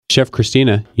Chef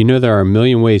Christina, you know there are a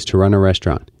million ways to run a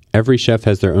restaurant. Every chef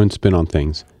has their own spin on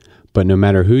things. But no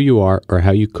matter who you are or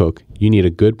how you cook, you need a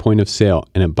good point of sale,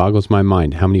 and it boggles my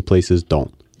mind how many places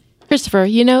don't. Christopher,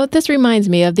 this reminds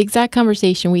me of the exact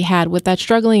conversation we had with that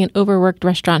struggling and overworked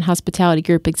restaurant hospitality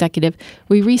group executive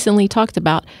we recently talked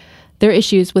about their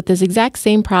issues with this exact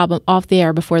same problem off the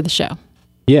air before the show.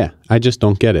 Yeah, I just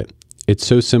don't get it. It's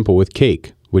so simple with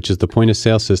Cake, which is the point of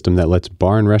sale system that lets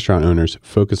bar and restaurant owners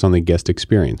focus on the guest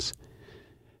experience.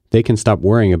 They can stop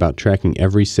worrying about tracking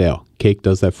every sale. Cake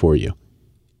does that for you.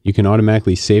 You can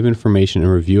automatically save information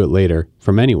and review it later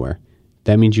from anywhere.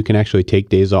 That means you can actually take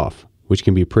days off, which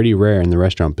can be pretty rare in the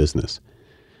restaurant business.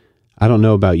 I don't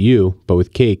know about you, but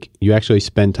with Cake, you actually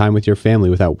spend time with your family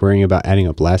without worrying about adding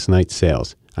up last night's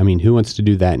sales. I mean, who wants to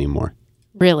do that anymore?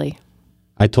 Really?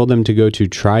 I told them to go to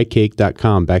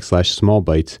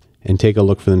trycake.com/smallbites and take a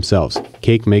look for themselves.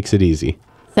 Cake makes it easy.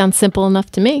 Sounds simple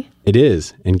enough to me. It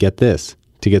is, and get this.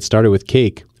 To get started with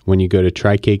Cake, when you go to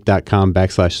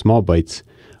trycake.com/smallbites,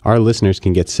 our listeners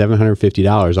can get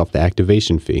 $750 off the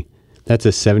activation fee. That's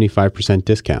a 75%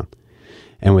 discount.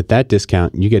 And with that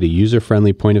discount, you get a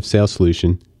user-friendly point-of-sale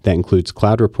solution that includes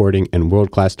cloud reporting and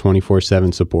world-class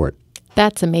 24/7 support.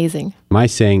 That's amazing. My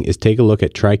saying is take a look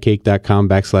at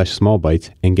trycake.com/smallbites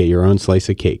and get your own slice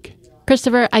of cake.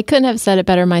 Christopher, I couldn't have said it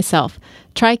better myself.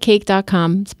 Try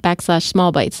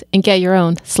cake.com/smallbites and get your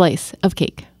own slice of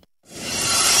cake.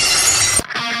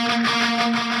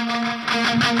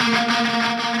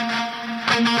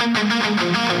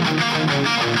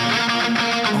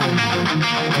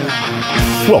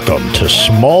 Welcome to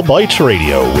Small Bites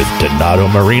Radio with Donato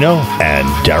Marino and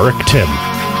Derek Tim.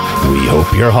 We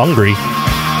hope you're hungry.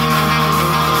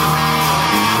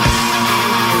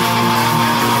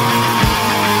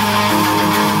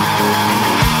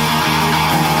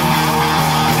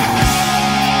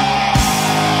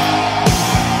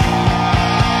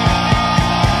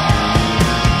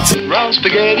 Round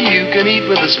spaghetti you can eat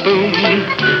with a spoon.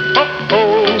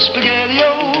 Oh,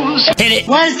 SpaghettiOs. Hit it.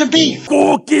 Where's the beef?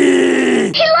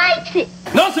 Cookie. He likes it.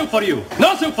 No soup for you.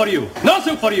 No soup for you. No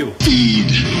soup for you. Feed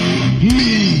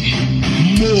me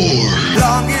more.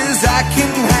 Long as I can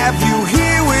have you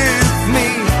here with me,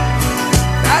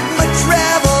 I'd much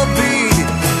rather be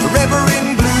forever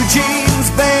in blue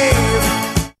jeans,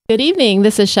 babe. Good evening.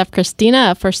 This is Chef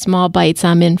Christina for Small Bites.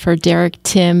 I'm in for Derek,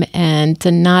 Tim, and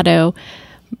Donato,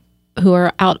 who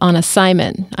are out on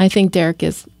assignment. I think Derek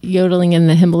is yodeling in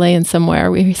the Himalayan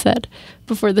somewhere, we said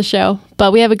before the show.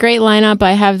 But we have a great lineup.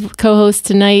 I have co-host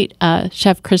tonight,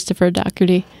 Chef Christopher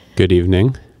Doherty. Good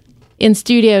evening. In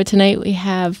studio tonight, we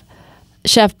have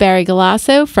Chef Barry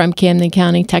Galasso from Camden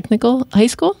County Technical High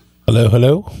School. Hello,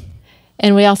 hello.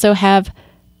 And we also have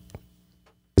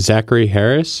Zachary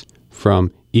Harris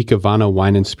from Ikavana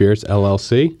Wine and Spirits,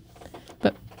 LLC.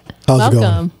 How's it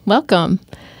going? Welcome.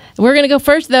 We're going to go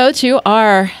first, though, to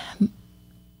our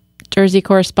Jersey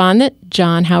correspondent,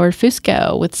 John Howard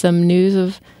Fusco, with some news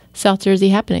of South Jersey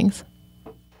happenings.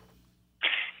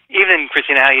 Evening,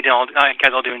 Christina. How you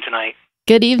guys all doing tonight?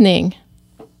 Good evening.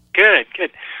 Good.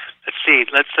 Let's see.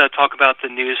 Let's talk about the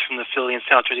news from the Philly and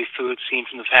South Jersey food scene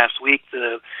from the past week.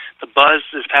 The buzz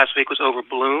this past week was over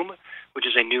Bloom, which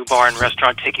is a new bar and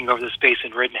restaurant taking over the space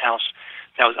in Rittenhouse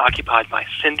that was occupied by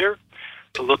Cinder.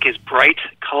 The look is bright,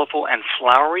 colorful, and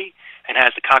flowery, and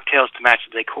has the cocktails to match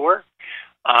the decor.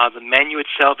 The menu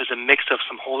itself is a mix of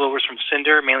some holdovers from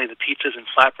Cinder, mainly the pizzas and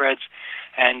flatbreads,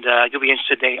 and you'll be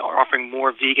interested, they are offering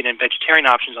more vegan and vegetarian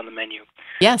options on the menu.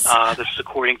 Yes. This is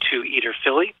according to Eater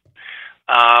Philly.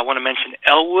 I want to mention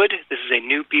Elwood. This is a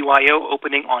new BYO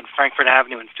opening on Frankfurt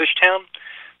Avenue in Fishtown.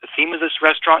 The theme of this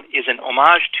restaurant is an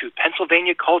homage to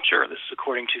Pennsylvania culture. This is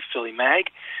according to Philly Mag.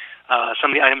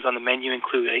 Some of the items on the menu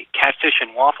include a catfish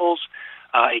and waffles,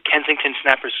 a Kensington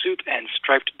snapper soup, and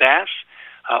striped bass.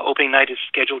 Opening night is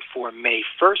scheduled for May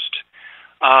 1st.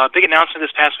 Big announcement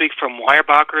this past week from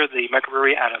Weyerbacher, the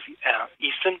microbrewery out of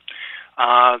Easton.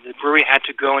 The brewery had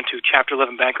to go into Chapter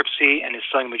 11 bankruptcy and is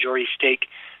selling a majority stake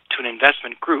to an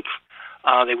investment group.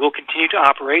 They will continue to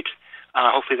operate.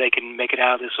 Hopefully they can make it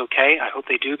out of this okay. I hope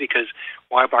they do, because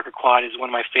Weyerbacher Quad is one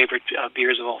of my favorite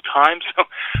beers of all time, so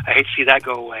I hate to see that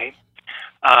go away.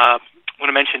 I want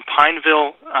to mention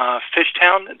Pineville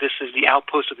Fishtown. This is the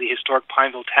outpost of the historic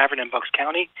Pineville Tavern in Bucks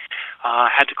County.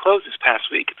 Had to close this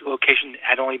past week. The location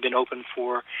had only been open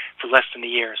for less than a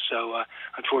year, so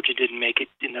unfortunately didn't make it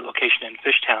in the location in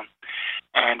Fishtown.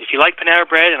 And if you like Panera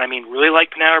Bread, and I mean really like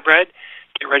Panera Bread,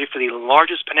 get ready for the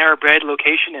largest Panera Bread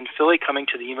location in Philly coming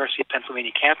to the University of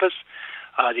Pennsylvania campus.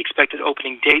 The expected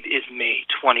opening date is May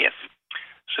 20th.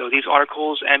 So these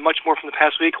articles and much more from the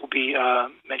past week will be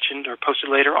mentioned or posted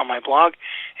later on my blog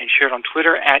and shared on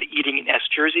Twitter at Eating in S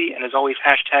Jersey, and as always,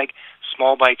 hashtag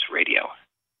Small Bites Radio.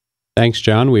 Thanks,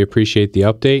 John. We appreciate the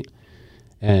update.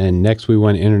 And next we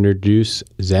want to introduce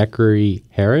Zachary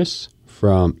Harris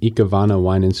from Ikavana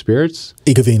Wine and Spirits.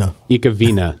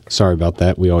 Ikavina. Sorry about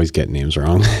that. We always get names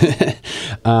wrong.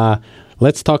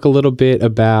 Let's talk a little bit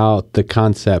about the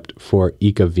concept for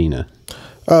Ikavina.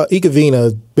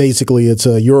 Ikavina, basically, it's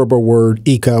a Yoruba word,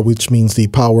 Ika, which means the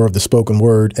power of the spoken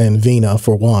word, and Vina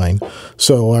for wine.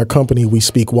 So our company, we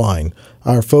speak wine.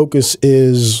 Our focus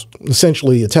is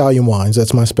essentially Italian wines.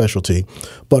 That's my specialty.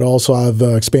 But also I've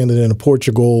expanded into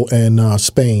Portugal and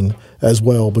Spain as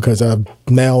well, because I'm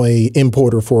now a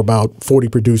importer for about 40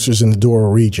 producers in the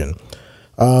Douro region.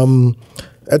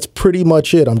 That's pretty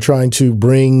much it. I'm trying to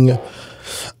bring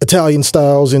Italian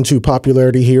styles into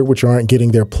popularity here, which aren't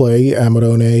getting their play.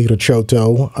 Amarone,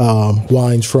 Ricciotto,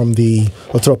 wines from the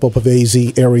La Troppo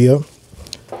Pavese area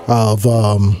of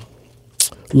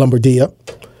Lombardia.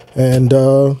 And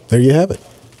there you have it.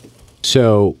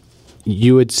 So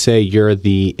you would say you're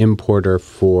the importer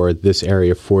for this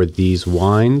area for these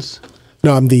wines?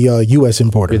 No, I'm the U.S.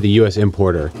 importer. You're the U.S.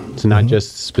 importer. It's not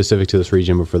just specific to this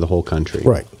region, but for the whole country.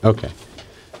 Right. Okay.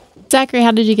 Zachary,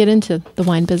 how did you get into the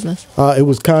wine business? It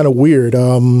was kind of weird.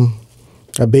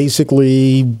 I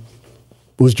basically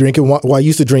was drinking wine. Well, I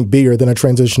used to drink beer, then I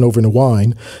transitioned over into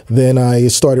wine. Then I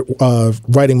started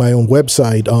writing my own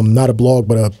website, not a blog,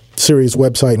 but a serious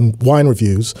website and wine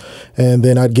reviews. And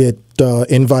then I'd get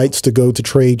invites to go to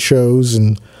trade shows.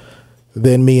 And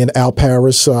then me and Al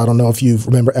Paris, I don't know if you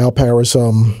remember Al Paris,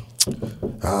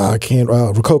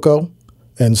 Rococo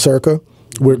and Circa.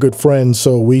 We're good friends,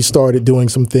 so we started doing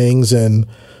some things, and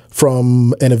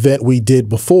from an event we did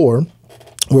before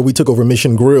where we took over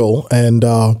Mission Grill and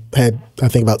had, I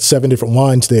think, about 7 different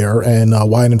wines there and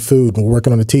wine and food. We're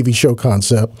working on a TV show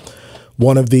concept.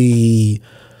 One of the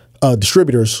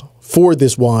distributors for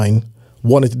this wine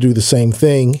wanted to do the same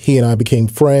thing. He and I became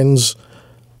friends.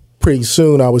 Pretty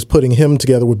soon I was putting him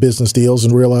together with business deals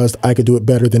and realized I could do it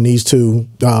better than these two,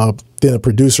 than the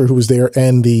producer who was there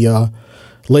and the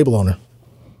label owner.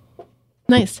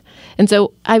 Nice. And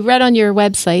so I read on your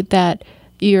website that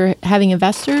you're having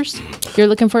investors. You're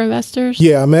looking for investors?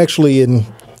 Yeah, I'm actually in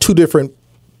 2 different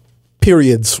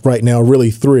periods right now,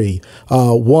 really 3.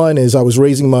 One is I was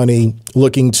raising money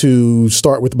looking to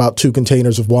start with about 2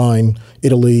 containers of wine,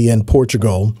 Italy and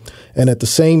Portugal. And at the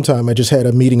same time, I just had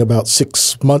a meeting about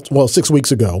 6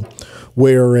 weeks ago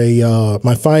where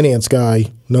my finance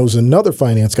guy knows another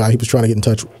finance guy he was trying to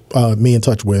get me in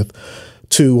touch with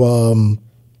to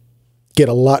get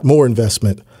a lot more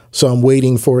investment. So I'm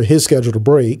waiting for his schedule to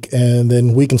break, and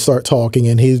then we can start talking,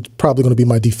 and he's probably going to be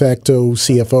my de facto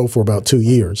CFO for about 2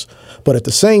 years. But at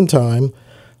the same time,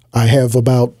 I have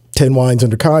about 10 wines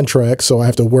under contract, so I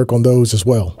have to work on those as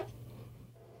well.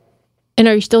 And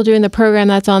are you still doing the program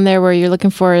that's on there where you're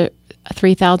looking for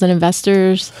 3,000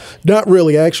 investors? Not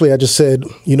really. Actually, I just said,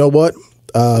 you know what?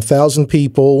 1,000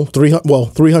 people,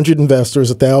 300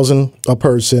 investors, 1,000 a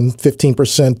person,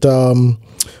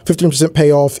 15%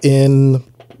 payoff in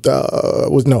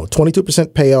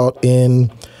 22% payout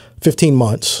in 15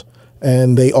 months,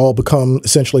 and they all become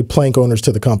essentially plank owners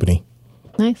to the company.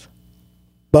 Nice.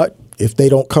 But if they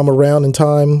don't come around in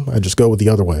time, I just go with the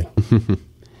other way.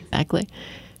 Exactly.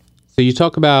 So you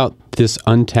talk about this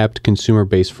untapped consumer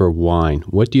base for wine.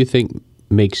 What do you think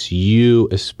makes you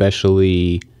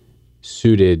especially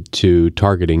suited to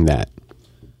targeting that?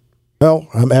 Well,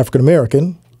 I'm African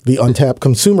American. The untapped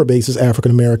consumer base is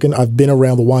African American. I've been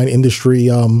around the wine industry.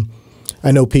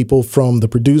 I know people from the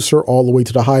producer all the way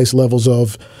to the highest levels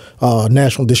of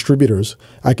national distributors.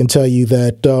 I can tell you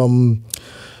that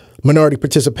minority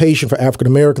participation for African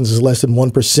Americans is less than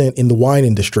 1% in the wine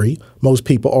industry. Most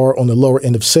people are on the lower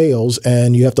end of sales,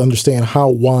 and you have to understand how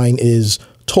wine is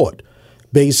taught.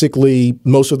 Basically,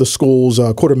 most of the schools,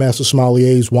 Quartermaster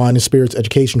Sommeliers, Wine and Spirits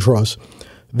Education Trust,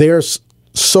 they're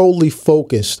solely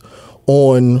focused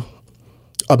on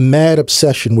a mad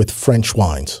obsession with French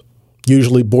wines,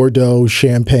 usually Bordeaux,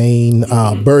 Champagne,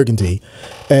 Burgundy.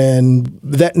 And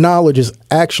that knowledge is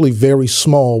actually very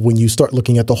small when you start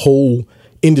looking at the whole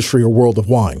industry or world of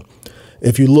wine.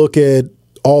 If you look at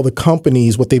all the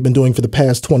companies, what they've been doing for the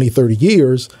past 20, 30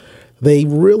 years, they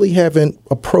really haven't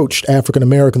approached African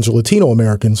Americans or Latino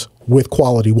Americans with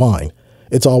quality wine.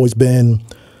 It's always been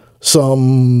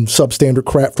some substandard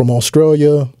crap from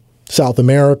Australia, South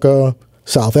America,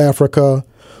 South Africa,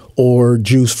 or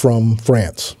juice from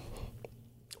France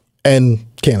and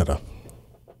Canada.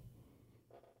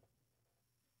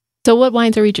 So what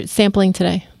wines are we sampling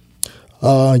today?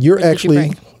 You're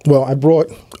actually Well, I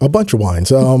brought a bunch of wines.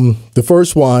 The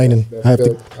first wine, and I have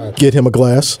to get him a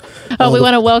glass. Oh, we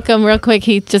want to welcome real quick.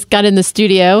 He just got in the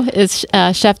studio. Is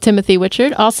Chef Timothy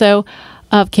Witchard, also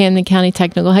of Camden County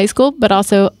Technical High School, but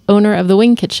also owner of the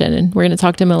Wing Kitchen, and we're going to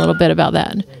talk to him a little bit about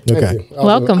that. Okay.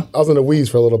 Welcome. I was in the weeds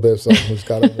for a little bit, so just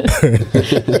got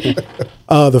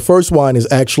The first wine is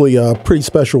actually a pretty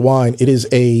special wine. It is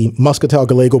a Muscatel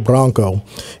Gallego Branco.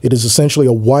 It is essentially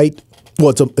a white.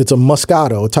 Well, it's a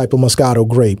Moscato, a type of Moscato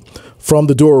grape from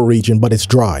the Douro region, but it's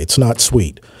dry. It's not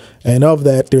sweet. And of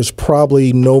that, there's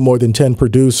probably no more than 10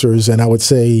 producers, and I would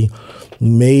say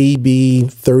maybe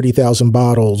 30,000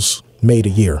 bottles made a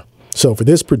year. So for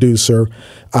this producer,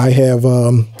 I have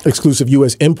exclusive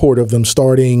U.S. import of them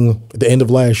starting at the end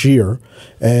of last year,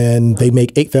 and they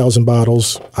make 8,000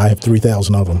 bottles. I have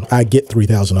 3,000 of them. I get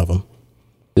 3,000 of them.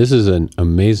 This is an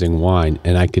amazing wine,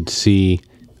 and I could see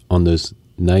on those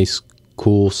nice,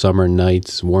 cool summer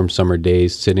nights, warm summer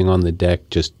days, sitting on the deck,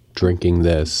 just drinking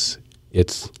this.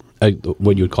 It's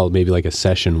what you would call maybe like a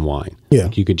session wine. Yeah.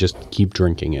 Like you could just keep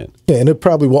drinking it. Yeah, and it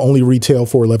probably will only retail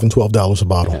for $11, $12 a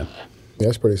bottle. Yeah. Yeah,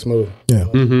 that's pretty smooth. Yeah.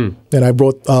 Mm-hmm. And I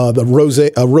brought the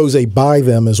rosé by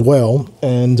them as well.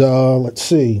 And let's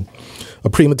see, a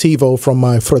Primitivo from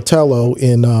my Fratello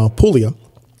in Puglia,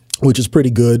 which is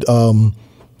pretty good.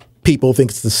 People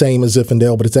think it's the same as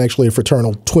Zinfandel, but it's actually a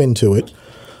fraternal twin to it.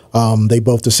 They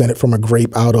both descended from a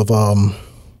grape out of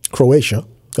Croatia,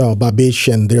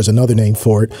 Babiš, and there's another name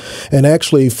for it. And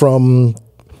actually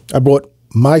I brought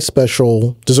my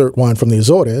special dessert wine from the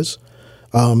Azores.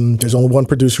 There's only one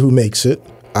producer who makes it.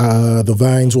 The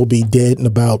vines will be dead in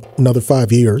about another 5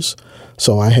 years.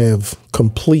 So I have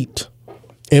complete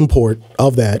import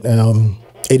of that,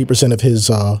 80% of his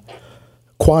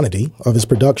quantity of his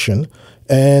production.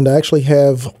 And I actually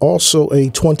have also a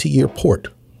 20-year port.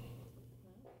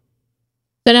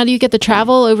 So now do you get to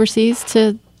travel overseas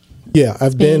to Yeah,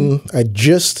 I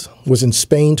just was in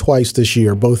Spain twice this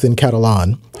year, both in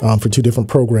Catalan for 2 different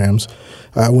programs.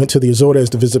 I went to the Azores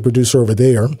to visit a producer over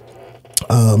there.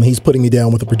 He's putting me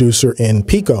down with a producer in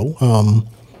Pico.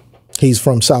 He's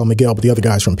from San Miguel, but the other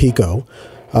guy's from Pico.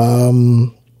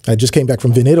 I just came back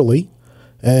from Vin Italy,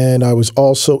 and I was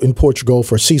also in Portugal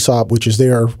for CSOP, which is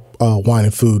their wine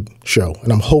and food show.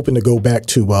 And I'm hoping to go back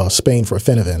to Spain for a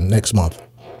Finevin next month.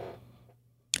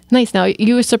 Nice. Now,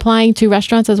 you were supplying to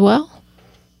restaurants as well?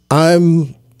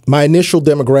 My initial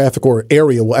demographic or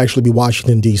area will actually be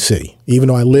Washington, D.C. Even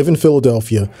though I live in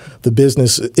Philadelphia, the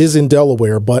business is in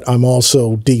Delaware, but I'm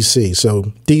also D.C.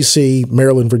 So D.C.,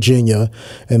 Maryland, Virginia,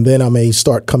 and then I may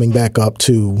start coming back up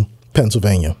to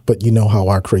Pennsylvania. But you know how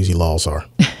our crazy laws are.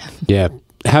 Yeah.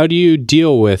 How do you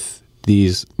deal with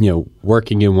these,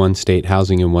 working in one state,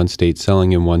 housing in one state,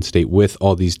 selling in one state with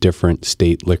all these different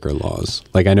state liquor laws?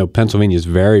 Like I know Pennsylvania is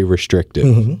very restrictive.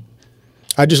 Mm-hmm.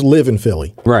 I just live in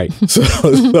Philly. Right.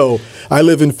 So I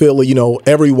live in Philly.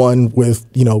 Everyone with,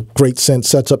 great sense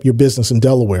sets up your business in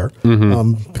Delaware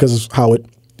because of how it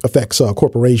affects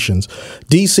corporations.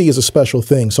 D.C. is a special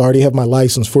thing. So I already have my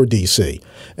license for D.C.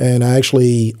 And I'm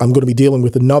going to be dealing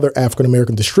with another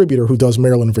African-American distributor who does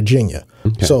Maryland and Virginia.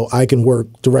 Okay. So I can work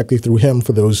directly through him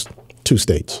for those 2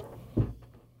 states.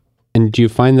 And do you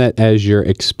find that as you're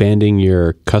expanding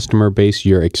your customer base,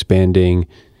 you're expanding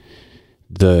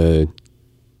the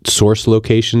source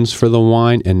locations for the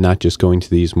wine and not just going to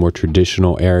these more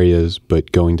traditional areas,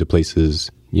 but going to places,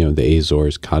 the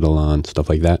Azores, Catalan, stuff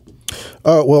like that?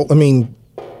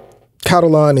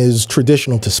 Catalan is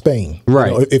traditional to Spain,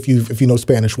 right? If you know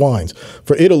Spanish wines.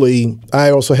 For Italy, I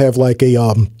also have I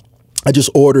just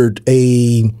ordered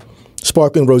a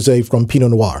sparkling rosé from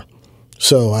Pinot Noir,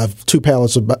 so I have 2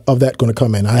 pallets of that going to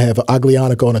come in. I have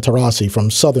Aglianico and a Taurasi from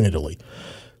southern Italy.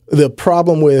 The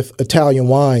problem with Italian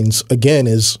wines, again,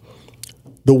 is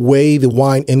the way the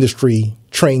wine industry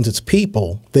trains its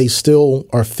people. They still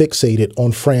are fixated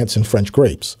on France and French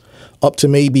grapes. Up to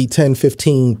maybe 10,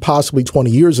 15, possibly 20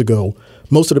 years ago,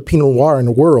 most of the Pinot Noir in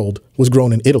the world was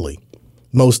grown in Italy.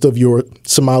 Most of your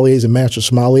sommeliers and master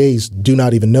sommeliers do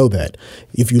not even know that.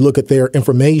 If you look at their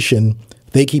information,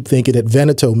 they keep thinking that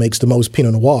Veneto makes the most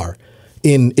Pinot Noir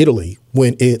in Italy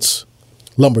when it's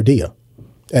Lombardia.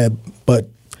 But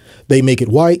they make it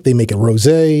white, they make it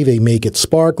rosé, they make it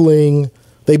sparkling.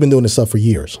 They've been doing this stuff for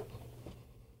years.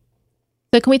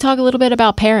 So can we talk a little bit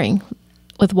about pairing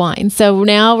with wine? So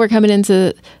now we're coming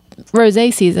into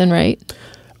rosé season, right?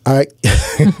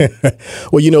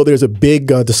 Well, there's a big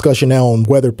discussion now on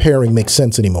whether pairing makes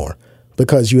sense anymore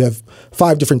because you have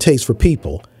 5 different tastes for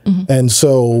people. Mm-hmm. And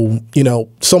so,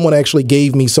 someone actually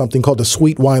gave me something called the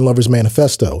Sweet Wine Lover's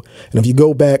Manifesto. And if you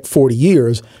go back 40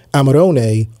 years,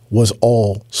 Amarone was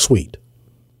all sweet.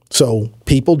 So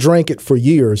people drank it for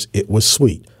years. It was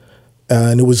sweet.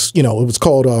 And it was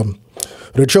called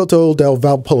Recioto del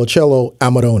Valpolicella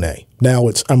Amarone. Now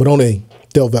it's Amarone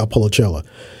del Valpolicella.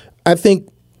 I think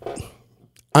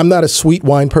I'm not a sweet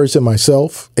wine person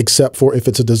myself, except for if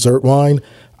it's a dessert wine.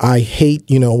 I hate,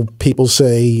 people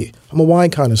say, I'm a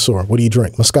wine connoisseur. What do you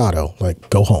drink? Moscato. Like,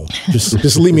 go home.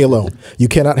 Just leave me alone. You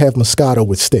cannot have Moscato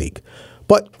with steak.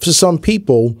 But for some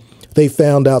people, they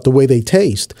found out the way they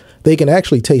taste, they can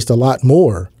actually taste a lot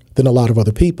more than a lot of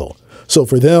other people. So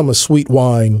for them, a sweet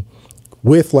wine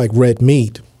with like red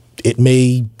meat, it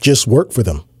may just work for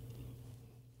them.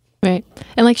 Right.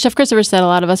 And like Chef Christopher said, a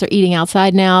lot of us are eating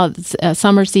outside now. It's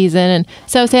summer season. And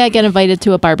so say I get invited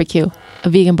to a barbecue, a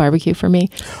vegan barbecue for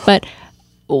me. But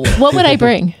what would I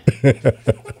bring?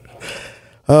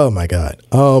 Oh, my God.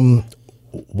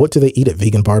 What do they eat at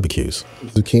vegan barbecues?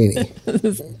 Zucchini.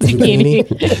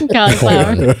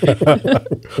 Cauliflower.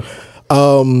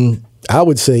 I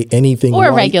would say anything. Or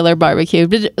a regular barbecue.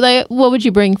 But, like, what would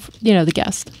you bring, the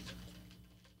guest?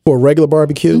 For a regular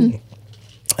barbecue?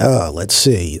 Let's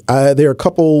see. There are a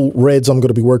couple reds I'm going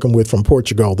to be working with from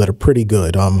Portugal that are pretty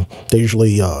good. They're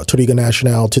usually Touriga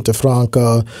Nacional, Tinta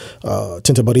Franca,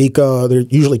 Tinta Barrica. They're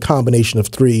usually a combination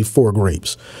of 3-4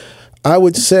 grapes. I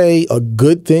would say a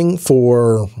good thing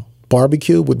for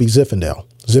barbecue would be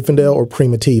Zinfandel or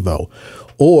Primitivo.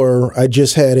 Or I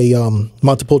just had a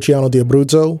Montepulciano di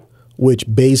Abruzzo, which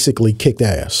basically kicked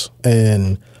ass.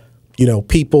 And,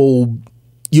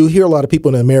 you hear a lot of people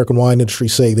in the American wine industry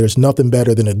say there's nothing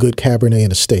better than a good Cabernet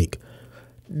and a steak.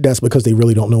 That's because they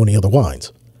really don't know any other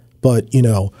wines. But,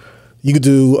 you could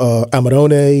do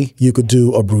Amarone, you could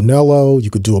do a Brunello, you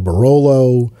could do a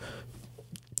Barolo.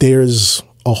 There's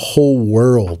a whole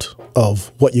world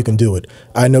of what you can do it.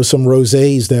 I know some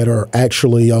rosés that are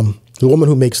actually, the woman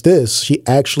who makes this, she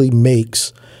actually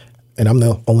makes, and I'm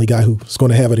the only guy who's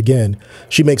going to have it again,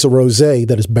 she makes a rosé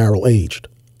that is barrel aged.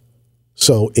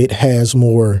 So it has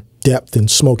more depth and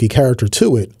smoky character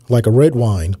to it, like a red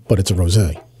wine, but it's a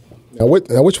rosé. Now,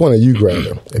 which one are you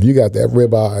grabbing? If you got that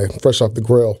ribeye fresh off the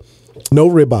grill? No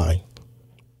ribeye.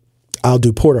 I'll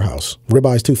do porterhouse.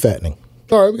 Ribeye's too fattening.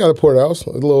 All right, we got a porterhouse,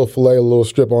 a little filet, a little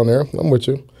strip on there. I'm with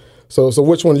you. So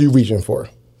which one are you reaching for?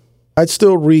 I'd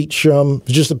still reach, it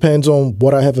just depends on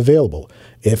what I have available.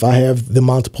 If I have the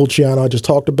Montepulciano I just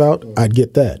talked about, I'd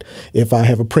get that. If I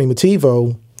have a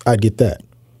Primitivo, I'd get that.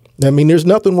 I mean, there's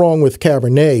nothing wrong with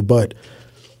Cabernet, but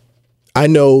I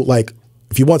know, like,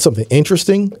 if you want something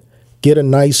interesting, get a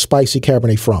nice, spicy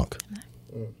Cabernet Franc.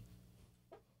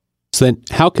 So then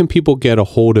how can people get a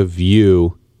hold of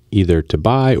you either to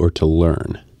buy or to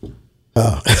learn?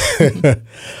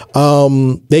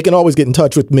 They can always get in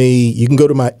touch with me. You can go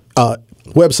to my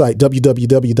website,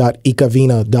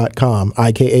 www.ikavina.com,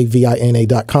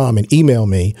 IKAVINA.com, and email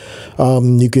me.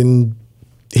 You can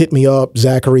hit me up,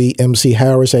 Zachary MC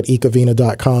Harris at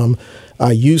ikavina.com.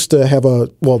 I used to have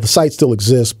the site still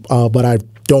exists, but I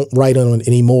don't write on it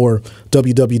anymore,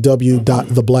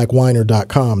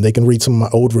 www.thebblackwiner.com. They can read some of my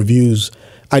old reviews.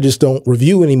 I just don't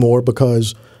review anymore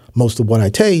because most of what I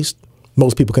taste,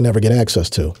 most people can never get access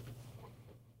to.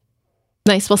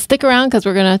 Nice. Well, stick around because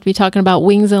we're going to be talking about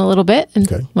wings in a little bit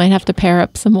and might have to pair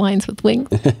up some wines with wings.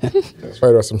 That's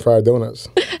right, or some fried donuts.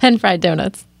 And fried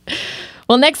donuts.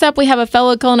 Well, next up, we have a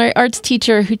fellow culinary arts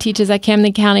teacher who teaches at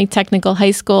Camden County Technical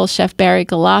High School, Chef Barry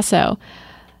Galasso.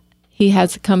 He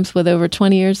comes with over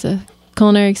 20 years of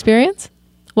culinary experience.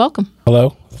 Welcome.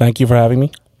 Hello. Thank you for having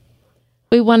me.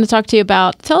 We want to talk to you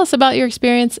tell us about your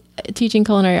experience teaching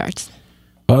culinary arts.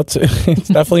 Well, it's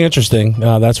definitely interesting.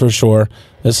 That's for sure.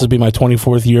 This will be my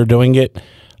 24th year doing it.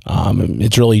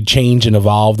 It's really changed and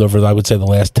evolved over, I would say, the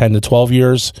last 10 to 12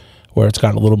 years, where it's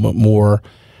gotten a little bit more,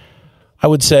 I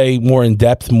would say, more in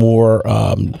depth, more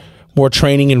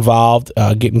training involved,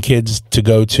 getting kids to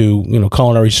go to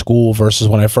culinary school versus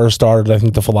when I first started. I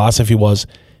think the philosophy was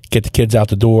get the kids out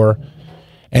the door,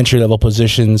 entry level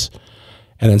positions,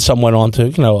 and then some went on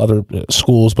to other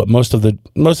schools. But most of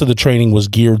the training was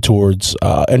geared towards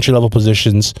entry level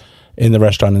positions in the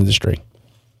restaurant industry.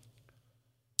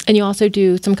 And you also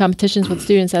do some competitions with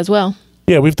students as well.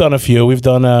 Yeah, we've done a few. We've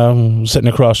done, sitting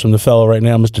across from the fellow right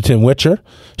now, Mr. Tim Witcher,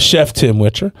 Chef Tim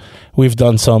Witcher. We've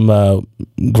done some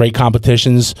great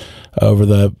competitions over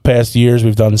the past years.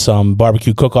 We've done some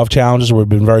barbecue cook-off challenges where we've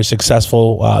been very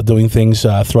successful doing things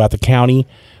throughout the county.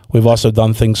 We've also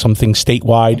done some things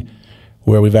statewide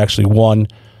where we've actually won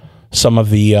some of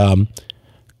the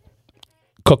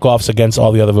cook-offs against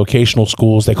all the other vocational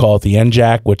schools. They call it the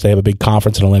NJAC, which they have a big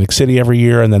conference in Atlantic City every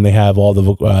year, and then they have all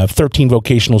the 13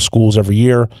 vocational schools every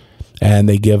year, and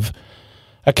they give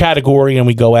a category, and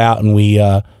we go out and we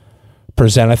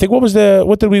present. I think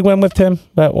what did we win with, Tim?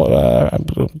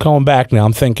 I'm going back now.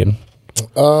 I'm thinking.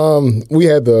 We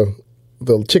had the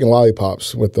chicken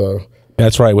lollipops with the.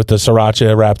 That's right, with the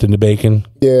sriracha wrapped in the bacon.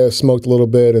 Yeah, smoked a little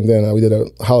bit, and then we did a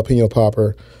jalapeno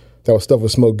popper that was stuffed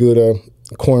with smoked Gouda,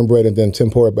 cornbread, and then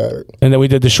tempura batter. And then we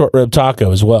did the short rib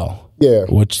taco as well. Yeah,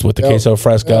 which with the queso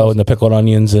fresco and the pickled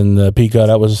onions and the pico.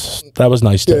 That was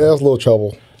nice too. Yeah, that was a little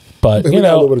trouble. But we got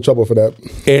a little bit of trouble for that.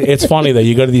 It's funny that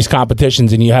you go to these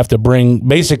competitions and you have to bring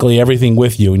basically everything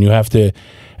with you, and you have to,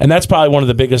 and that's probably one of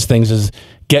the biggest things is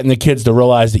getting the kids to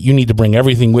realize that you need to bring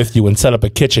everything with you and set up a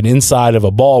kitchen inside of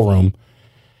a ballroom.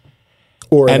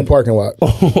 Or in a parking lot.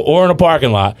 Or in a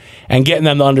parking lot. And getting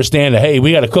them to understand that, hey,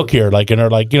 we got to cook here. And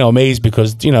they're amazed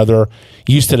because, they're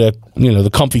used to the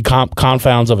comfy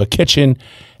confounds of a kitchen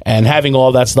and having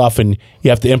all that stuff. And you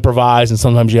have to improvise. And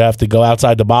sometimes you have to go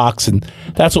outside the box. And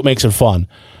that's what makes it fun.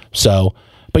 So,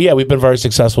 but yeah, we've been very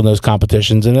successful in those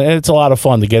competitions. And it's a lot of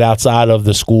fun to get outside of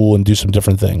the school and do some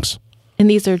different things. And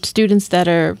these are students that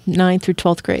are 9th through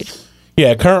 12th grade.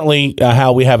 Yeah, currently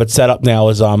how we have it set up now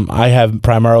is I have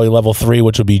primarily level 3,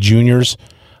 which would be juniors.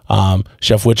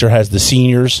 Chef Witcher has the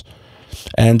seniors,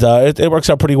 and it works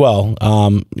out pretty well.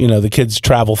 The kids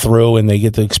travel through and they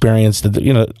get to experience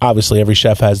obviously every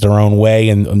chef has their own way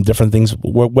and different things,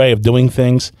 way of doing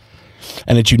things,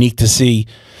 and it's unique to see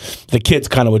the kids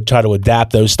kind of would try to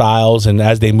adapt those styles, and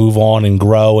as they move on and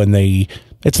grow, and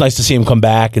it's nice to see them come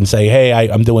back and say, hey,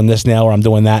 I'm doing this now, or I'm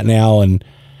doing that now, and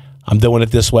I'm doing it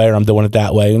this way or I'm doing it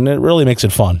that way. And it really makes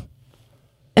it fun.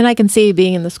 And I can see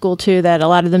being in the school, too, that a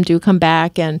lot of them do come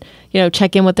back and,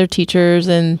 check in with their teachers.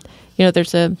 And,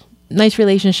 there's a nice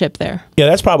relationship there. Yeah,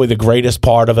 that's probably the greatest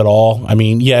part of it all. I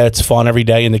mean, yeah, it's fun every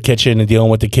day in the kitchen and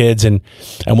dealing with the kids and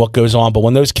what goes on. But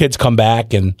when those kids come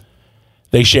back and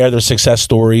they share their success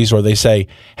stories, or they say,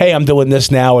 hey, I'm doing this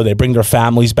now, or they bring their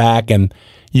families back, and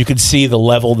you can see the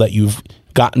level that you've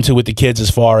gotten to with the kids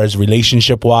as far as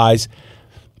relationship-wise.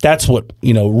 That's what,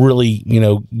 really,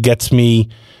 gets me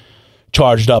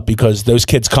charged up, because those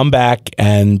kids come back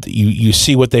and you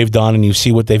see what they've done and you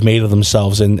see what they've made of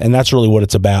themselves. And that's really what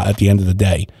it's about at the end of the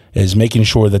day, is making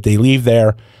sure that they leave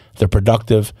there, they're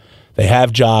productive, they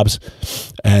have jobs,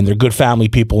 and they're good family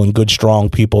people and good, strong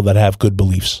people that have good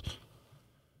beliefs.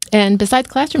 And besides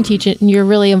classroom teaching, you're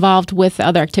really involved with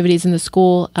other activities in the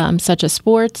school, such as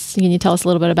sports. Can you tell us a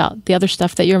little bit about the other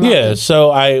stuff that you're involved in? Yeah,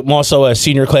 so I'm also a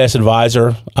senior class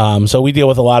advisor. So we deal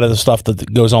with a lot of the stuff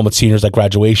that goes on with seniors, like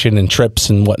graduation and trips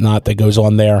and whatnot that goes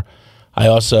on there. I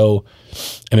also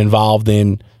am involved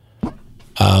in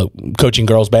coaching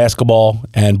girls basketball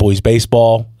and boys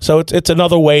baseball. So it's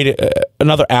another way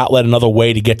another outlet, another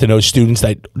way to get to know students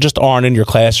that just aren't in your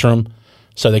classroom.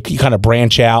 So you kind of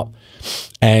branch out.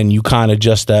 And you kind of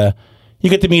just you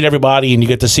get to meet everybody, and you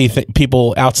get to see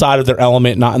people outside of their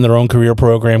element, not in their own career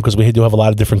program, because we do have a lot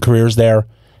of different careers there.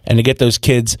 And to get those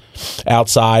kids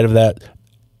outside of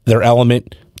their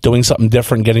element, doing something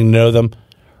different, getting to know them,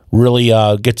 really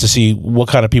get to see what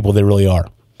kind of people they really are.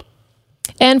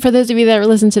 And for those of you that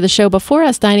listened to the show before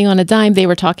us, Dining on a Dime, they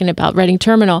were talking about Reading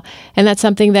Terminal. And that's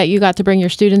something that you got to bring your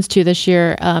students to this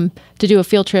year, to do a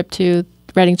field trip to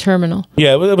Reading Terminal.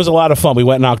 Yeah, it was a lot of fun. We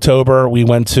went in October. We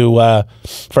went to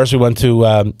first we went to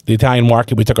the Italian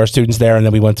market. We took our students there, and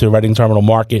then we went to Reading Terminal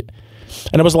Market.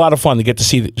 And it was a lot of fun to get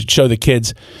to show the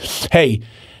kids, hey,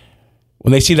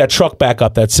 when they see that truck back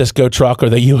up, that Cisco truck or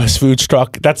the U.S. Foods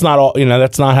truck, that's not all.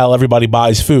 That's not how everybody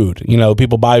buys food.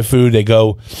 People buy food. They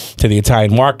go to the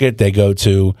Italian market. They go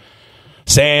to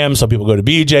Sam's. Some people go to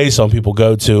BJ. Some people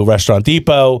go to Restaurant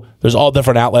Depot. There's all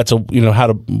different outlets of how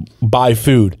to buy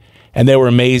food. And they were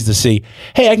amazed to see,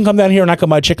 hey, I can come down here and I can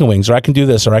buy chicken wings, or I can do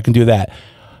this, or I can do that.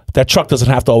 That truck doesn't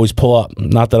have to always pull up.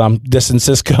 Not that I'm dissing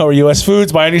Cisco or U.S.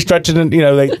 Foods by any stretch.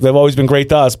 They've always been great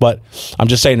to us, but I'm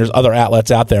just saying there's other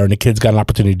outlets out there, and the kids got an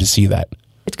opportunity to see that.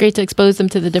 It's great to expose them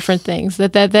to the different things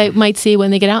that they might see when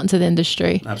they get out into the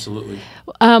industry. Absolutely.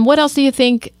 What else do you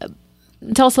think?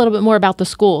 Tell us a little bit more about the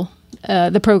school.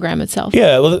 The program itself.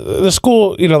 Yeah, well, the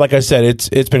school, like I said,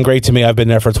 it's been great to me. I've been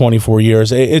there for 24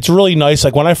 years. It's really nice.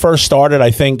 Like when I first started, I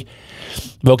think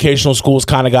vocational schools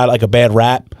kind of got like a bad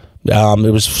rap.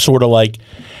 It was sort of like,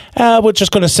 we're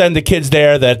just going to send the kids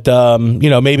there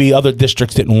that maybe other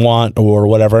districts didn't want or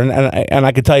whatever. And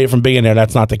I can tell you from being there,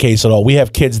 that's not the case at all. We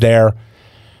have kids there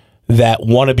that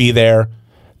want to be there,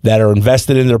 that are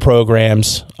invested in their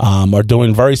programs, are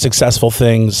doing very successful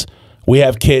things. We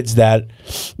have kids that,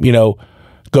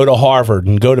 go to Harvard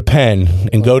and go to Penn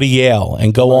and go to Yale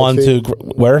and go on to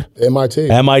where? MIT.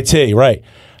 MIT, right.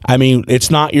 I mean,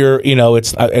 it's not your,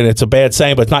 it's and it's a bad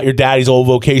saying, but it's not your daddy's old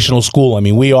vocational school. I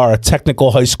mean, we are a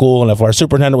technical high school, and if our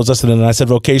superintendent was listening and I said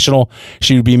vocational,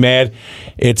 she would be mad.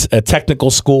 It's a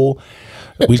technical school.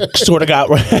 We sort of got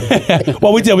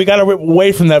well, we did. We got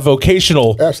away from that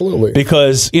vocational, absolutely,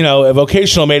 because a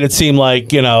vocational made it seem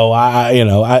like I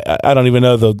don't even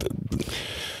know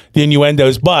the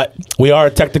innuendos, but we are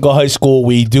a technical high school.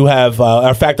 We do have,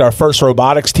 in fact, our first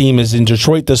robotics team is in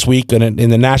Detroit this week in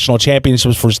the national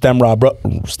championships for STEM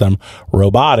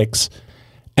robotics.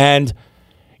 And,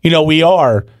 we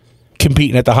are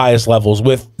competing at the highest levels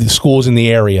with the schools in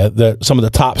the area, some of the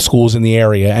top schools in the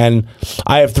area. And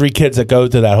I have 3 kids that go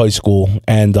to that high school,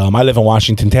 and I live in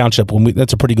Washington Township.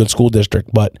 That's a pretty good school district,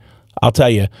 but I'll tell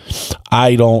you,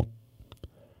 I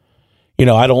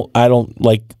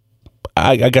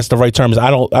guess the right term is I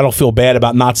don't feel bad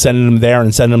about not sending them there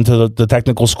and sending them to the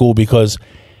technical school, because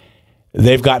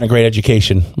they've gotten a great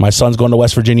education. My son's going to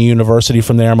West Virginia University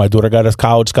from there. My daughter got a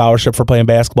college scholarship for playing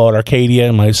basketball at Arcadia,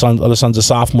 and my other son's a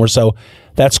sophomore. So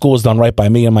that school is done right by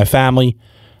me and my family.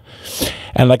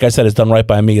 And like I said, it's done right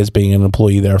by me as being an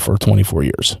employee there for 24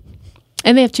 years.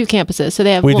 And they have 2 campuses. So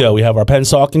they have. We do. We have our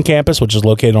Pennsauken campus, which is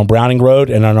located on Browning Road,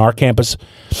 and on our campus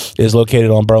is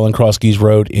located on Berlin Cross-Keys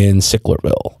Road in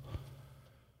Sicklerville.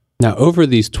 Now, over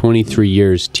these 23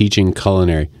 years teaching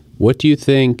culinary, what do you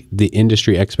think the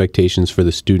industry expectations for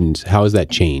the students, how has that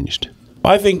changed?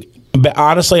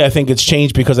 Honestly, I think it's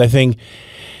changed because I think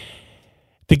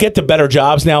to get to better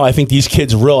jobs now, I think these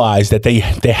kids realize that they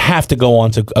have to go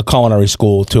on to a culinary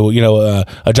school, to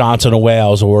a Johnson &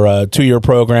 Wales, or a 2-year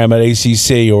program at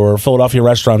ACC, or Philadelphia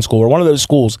Restaurant School, or one of those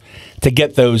schools, to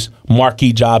get those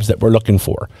marquee jobs that we're looking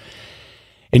for.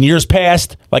 In years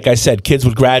past, like I said, kids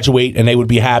would graduate and they would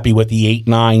be happy with the $8,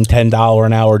 $9, $10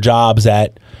 an hour jobs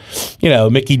at,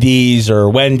 Mickey D's or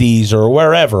Wendy's or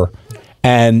wherever.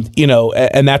 And,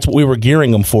 and that's what we were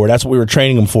gearing them for. That's what we were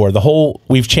training them for.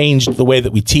 We've changed the way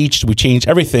that we teach. We changed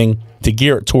everything to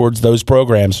gear it towards those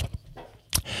programs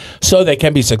so they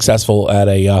can be successful at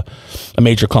a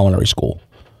major culinary school.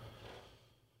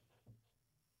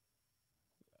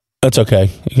 That's okay.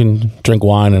 You can drink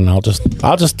wine, and I'll just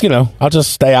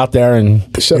stay out there and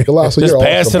Chef Galasso, just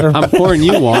pass it. I'm pouring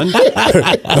you one.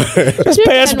 Just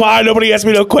pass by. Nobody asked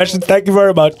me no questions. Thank you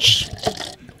very much.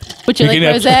 Would you like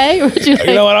rosé? Or would you like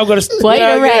what? I'm going to white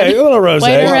or red? A little rosé.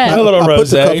 White or red? A little rosé. I put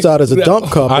the cups out as a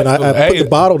dump cup, and I put the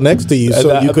bottle next to you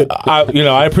so you could.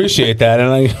 I appreciate that,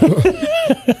 and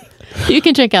you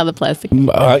can drink out of the plastic.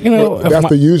 That's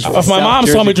the usual. If my mom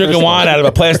saw me drinking wine out of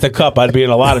a plastic cup, I'd be in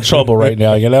a lot of trouble right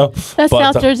now. That's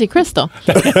South Jersey Crystal.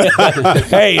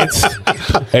 Hey,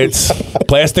 it's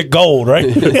plastic gold, right?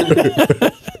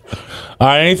 All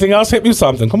right. Anything else? Hit me with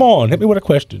something. Come on, hit me with a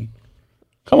question.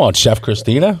 Come on, Chef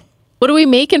Christina. What are we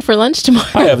making for lunch tomorrow?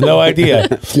 I have no idea.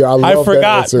 Yeah, I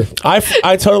forgot. That answer.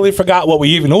 I totally forgot what we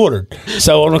even ordered.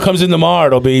 So when it comes in tomorrow,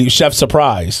 it'll be Chef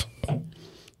Surprise.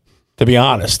 To be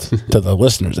honest, to the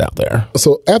listeners out there.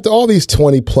 So after all these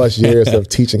 20 plus years of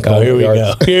teaching culinary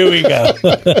arts, here we go.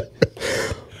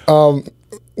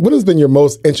 What has been your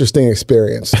most interesting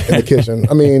experience in the kitchen?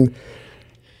 I mean,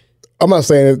 I'm not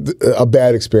saying a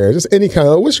bad experience, just any kind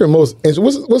of. What's your most?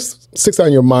 What sticks out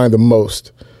in your mind the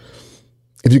most?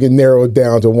 If you can narrow it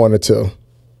down to 1 or 2.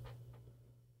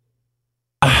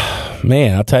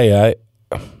 Man, I'll tell you,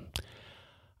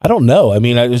 I don't know. I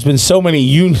mean, there's been so many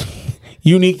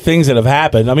unique things that have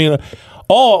happened. I mean,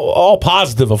 all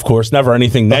positive, of course, never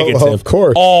anything negative. Of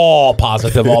course. All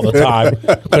positive all the time,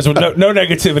 because no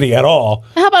negativity at all.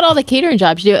 How about all the catering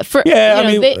jobs you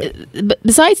do?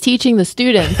 Besides teaching the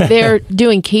students, they're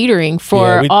doing catering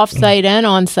for off-site and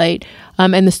on-site,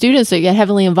 and the students get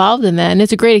heavily involved in that, and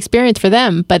it's a great experience for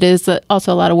them, but it's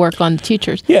also a lot of work on the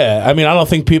teachers. Yeah, I mean, I don't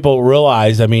think people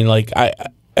realize,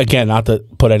 again, not to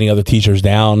put any other teachers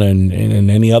down in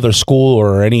any other school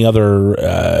or any other,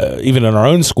 even in our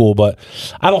own school, but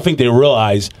I don't think they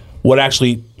realize what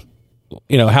actually,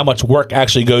 how much work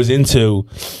actually goes into,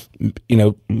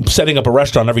 setting up a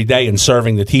restaurant every day and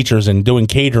serving the teachers and doing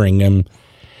catering. And,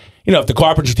 if the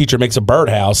carpentry teacher makes a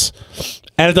birdhouse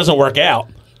and it doesn't work out,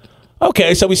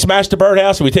 okay, so we smash the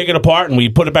birdhouse and we take it apart and we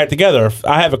put it back together. If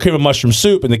I have a cream of mushroom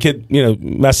soup and the kid,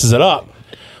 messes it up,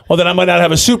 well, then I might not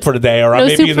have a soup for the day, or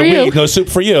maybe in the week, no soup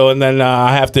for you. And then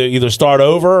I have to either start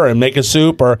over and make a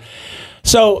soup.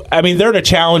 So, I mean, they're the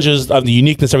challenges of the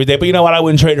uniqueness every day. But you know what? I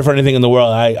wouldn't trade it for anything in the world.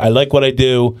 I like what I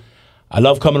do. I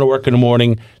love coming to work in the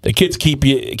morning. The kids keep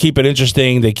it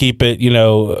interesting. They keep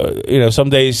it, some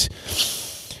days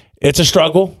it's a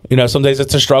struggle. Some days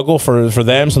it's a struggle for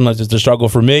them. Sometimes it's a struggle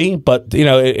for me. But,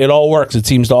 it all works. It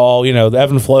seems to all, the ebb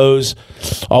and flows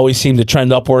always seem to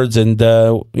trend upwards. And,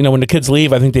 when the kids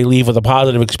leave, I think they leave with a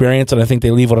positive experience. And I think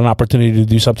they leave with an opportunity to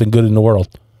do something good in the world.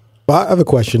 Well, I have a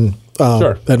question.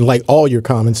 Sure. And like all your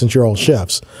comments, since you're all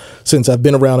chefs, since I've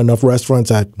been around enough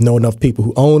restaurants, I know enough people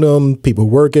who own them, people who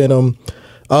work in them.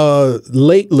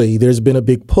 Lately, there's been a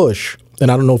big push,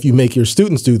 and I don't know if you make your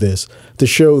students do this, to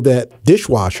show that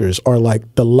dishwashers are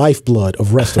like the lifeblood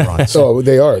of restaurants. So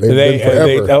they are. They've been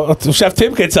forever. Chef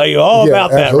Tim can tell you all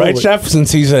about that, right, Chef?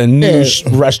 Since he's a new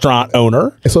restaurant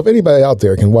owner. And so if anybody out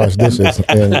there can wash dishes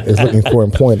and is looking for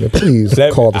employment, please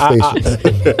call the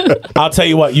station. I'll tell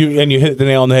you what, you hit the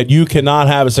nail on the head. You cannot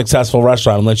have a successful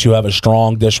restaurant unless you have a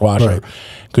strong dishwasher.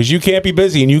 Because you can't be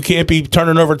busy and you can't be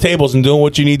turning over tables and doing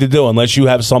what you need to do unless you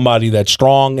have somebody that's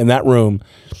strong in that room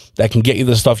that can get you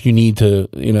the stuff you need to,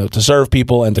 to serve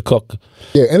people and to cook.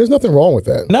 Yeah, and there's nothing wrong with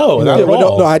that. No, not at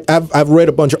all. No, I've read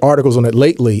a bunch of articles on it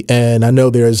lately, and I know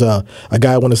there's a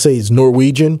guy I want to say is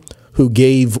Norwegian who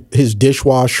gave his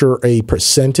dishwasher a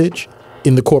percentage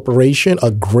in the corporation,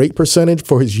 a great percentage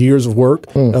for his years of work.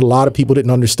 A lot of people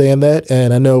didn't understand that,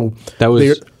 and I know that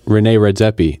was Rene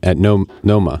Redzepi at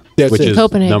Noma, which is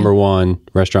number one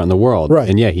restaurant in the world. Right.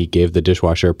 And yeah, he gave the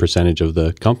dishwasher a percentage of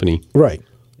the company. Right.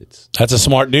 That's a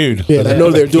smart dude. Yeah, I know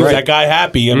they're doing that guy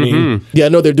happy. I mean, yeah, I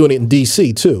know they're doing it in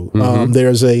D.C. too.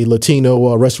 There's a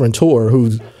Latino restaurateur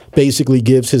who basically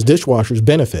gives his dishwashers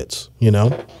benefits.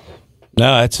 No,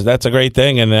 that's a great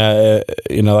thing, and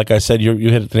like I said, you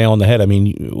hit the nail on the head. I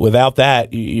mean, without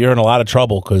that, you're in a lot of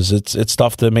trouble because it's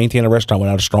tough to maintain a restaurant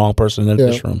without a strong person in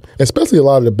the dish room. Especially a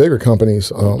lot of the bigger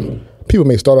companies. People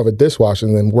may start off at dishwashing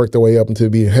and then work their way up until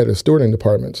being head of stewarding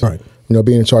departments. Right.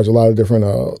 Being in charge of a lot of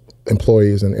different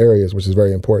employees and areas, which is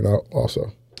very important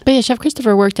also. But yeah, Chef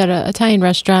Christopher worked at an Italian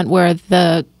restaurant where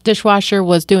the dishwasher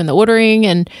was doing the ordering,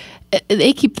 and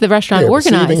they keep the restaurant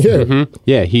organized.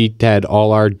 Yeah, he had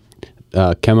all our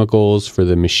chemicals for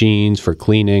the machines, for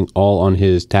cleaning, all on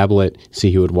his tablet.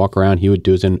 See, he would walk around, he would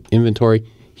do his inventory,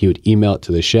 he would email it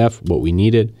to the chef, what we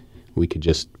needed. We could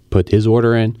just put his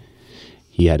order in.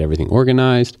 He had everything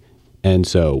organized. And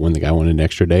so when the guy wanted an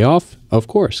extra day off, of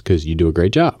course, because you do a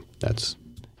great job. That's,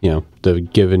 the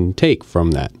give and take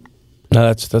from that.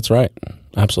 No, that's right.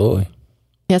 Absolutely.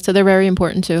 Yeah, so they're very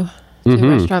important to a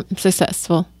restaurant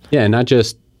successful. Yeah, not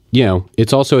just,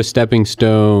 it's also a stepping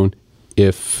stone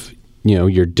if,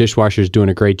 your dishwasher's doing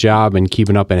a great job and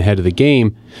keeping up and ahead of the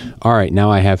game. All right,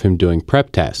 now I have him doing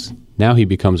prep tests. Now he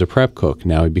becomes a prep cook.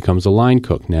 Now he becomes a line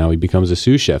cook. Now he becomes a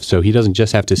sous chef. So he doesn't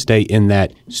just have to stay in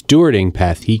that stewarding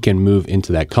path. He can move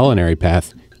into that culinary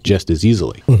path just as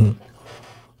easily.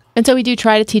 And so we do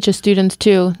try to teach the students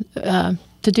too to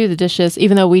do the dishes,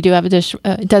 even though we do have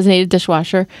a designated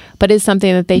dishwasher. But it's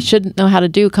something that they should know how to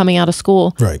do coming out of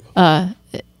school, right?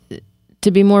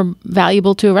 To be more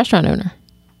valuable to a restaurant owner.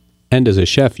 And as a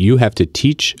chef, you have to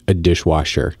teach a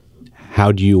dishwasher,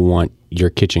 how do you want your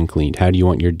kitchen cleaned? How do you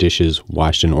want your dishes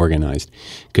washed and organized?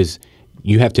 Because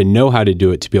you have to know how to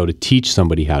do it to be able to teach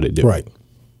somebody how to do it.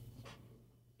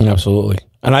 Absolutely.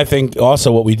 And I think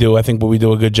also what we do a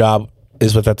good job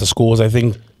is at the schools. I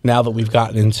think now that we've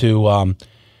gotten into,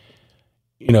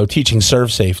 teaching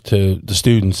ServSafe to the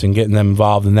students and getting them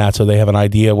involved in that so they have an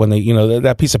idea when they,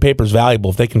 that piece of paper is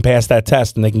valuable. If they can pass that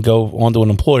test and they can go on to an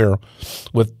employer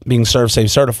with being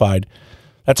ServSafe certified,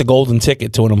 that's a golden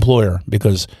ticket to an employer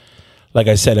because, like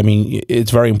I said, I mean, it's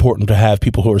very important to have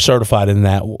people who are certified in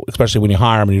that, especially when you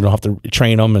hire them and you don't have to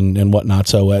train them and whatnot.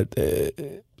 So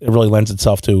it really lends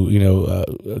itself to,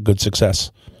 a good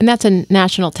success. And that's a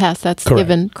national test that's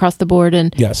given across the board.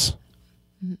 And yes.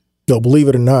 No, believe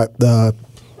it or not,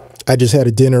 I just had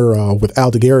a dinner with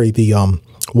Al DeGarry, the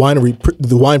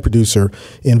wine producer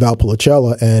in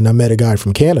Valpolicella, and I met a guy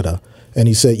from Canada, and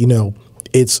he said,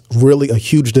 it's really a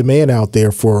huge demand out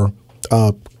there for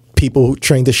people who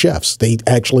train the chefs. They're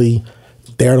at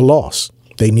a loss.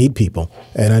 They need people.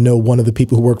 And I know one of the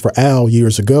people who worked for Al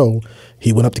years ago,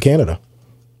 he went up to Canada.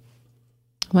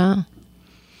 Wow.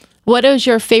 What was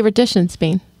your favorite dish in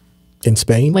Spain? In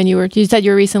Spain? You said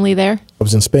you were recently there? I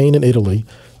was in Spain and Italy.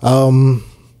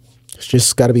 It's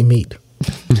just got to be meat.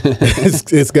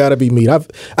 It's got to be meat.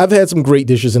 I've had some great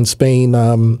dishes in Spain.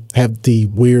 Have the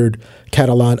weird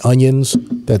Catalan onions.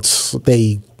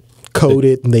 They coat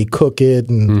it and they cook it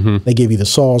and they give you the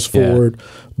sauce for it.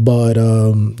 But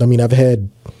I've had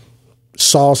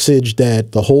sausage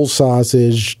the whole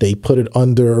sausage, they put it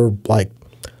under like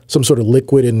some sort of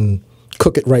liquid and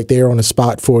cook it right there on the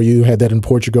spot for you. Had that in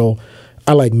Portugal.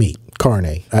 I like meat,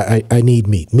 carne. I need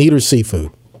meat or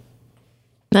seafood.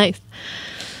 Nice.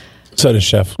 So does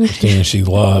Chef Christina. She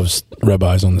loves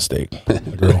ribeyes on the steak. The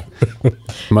girl.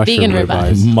 Mushroom Vegan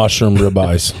ribeyes. Mushroom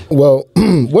ribeyes. Well,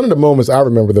 one of the moments I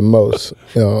remember the most,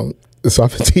 so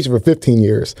I've been teaching for 15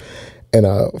 years and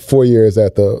 4 years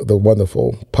at the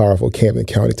wonderful, powerful Camden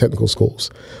County Technical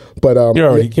Schools. But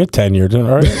You're tenured,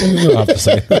 all right? You don't have to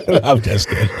say. I'm just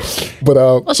kidding. But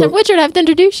Well, Chef Witchard, I have to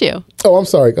introduce you. oh, I'm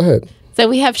sorry. Go ahead. So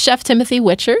we have Chef Timothy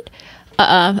Witchard.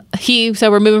 So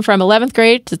we're moving from 11th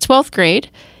grade to 12th grade.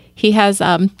 He has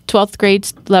 12th grade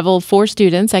level 4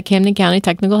 students at Camden County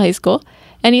Technical High School.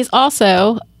 And he's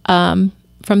also, from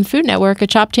the Food Network, a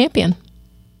CHOP champion.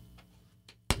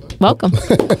 Welcome.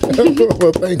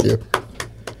 Well, thank you.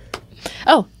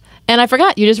 Oh, and I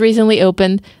forgot, you just recently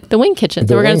opened the Wing Kitchen.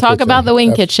 So The we're going Wing to talk Kitchen. about the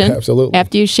Wing Kitchen. Absolutely.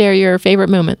 After you share your favorite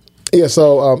moment. Yeah,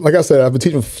 so like I said, I've been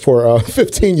teaching for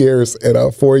 15 years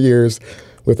and 4 years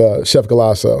with Chef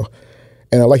Galasso.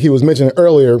 And like he was mentioning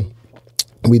earlier,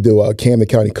 we do a Camden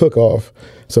County cook-off.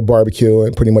 It's a barbecue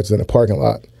and pretty much in a parking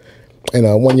lot.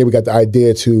 And one year we got the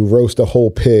idea to roast a whole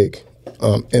pig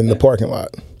in the parking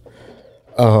lot.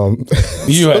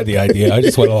 You had the idea. I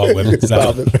just went along with it.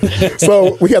 Stop it.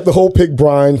 So we got the whole pig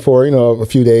brine for a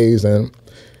few days, and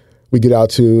we get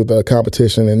out to the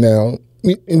competition, and now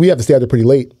we have to stay out there pretty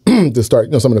late to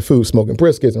start some of the food, smoking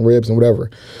briskets and ribs and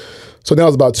whatever. So now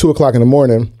it's about 2:00 in the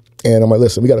morning, and I'm like,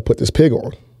 listen, we got to put this pig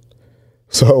on.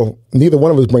 So neither one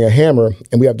of us bring a hammer,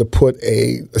 and we have to put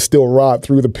a steel rod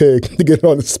through the pig to get it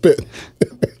on the spit.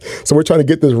 So we're trying to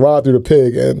get this rod through the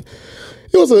pig, and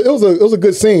it was a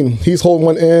good scene. He's holding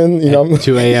one end, At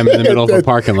 2 a.m. in the middle of a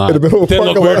parking lot. In the middle of a Didn't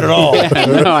parking look weird lot. at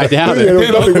all. Yeah, no, I doubt Yeah, it. there was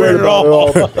nothing weird about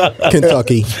it at all.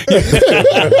 Kentucky.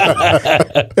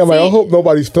 I'm like, I hope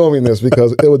nobody's filming this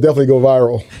because it would definitely go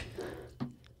viral.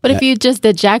 But if you just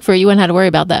did jackfruit, you wouldn't have to worry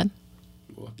about that.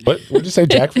 What would you say,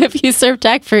 jackfruit? If you served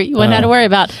jackfruit, you wouldn't have to worry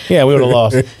about Yeah, we would have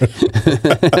lost.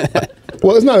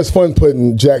 Well, it's not as fun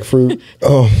putting jackfruit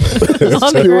on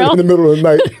the grill. in the middle of the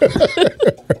night.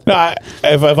 No,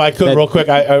 if I could, real quick,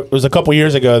 it was a couple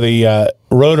years ago. The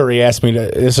Rotary asked me to.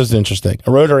 This is interesting.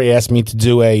 A Rotary asked me to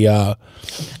do a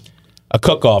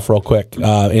cook-off real quick,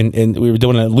 and we were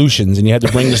doing it at Lucian's, and you had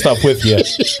to bring the stuff with you.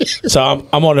 So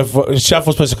I'm on the chef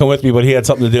was supposed to come with me, but he had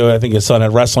something to do. I think his son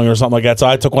had wrestling or something like that. So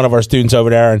I took one of our students over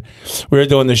there, and we were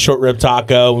doing this short rib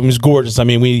taco. It was gorgeous. I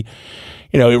mean, we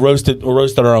roasted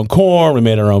our own corn. We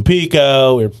made our own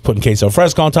pico. We were putting queso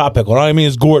fresco on top, pickle. I mean,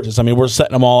 it's gorgeous. I mean, we're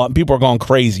setting them all up. People are going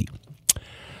crazy.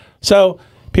 So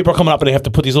people are coming up and they have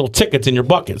to put these little tickets in your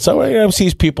bucket. So I see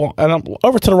these people, and I'm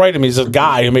over to the right of me is a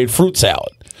guy who made fruit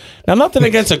salad. Now, nothing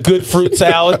against a good fruit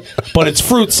salad, but it's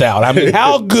fruit salad. I mean,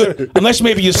 how good, unless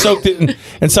maybe you soaked it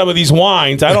in some of these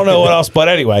wines. I don't know what else, but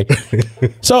anyway.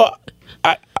 So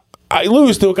I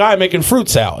lose to a guy making fruit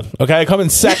salad. Okay, I come in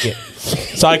second.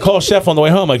 So I call Chef on the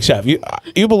way home. Like, Chef,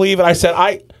 you believe it? I said,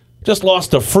 I just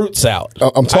lost a fruit salad.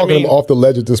 I'm talking him off the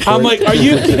ledge at this point. I'm like, are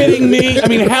you kidding me? I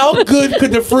mean, how good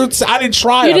could the fruit salad? I didn't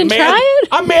try it. You didn't try it?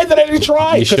 I'm mad that I didn't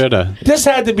try it. You should have. This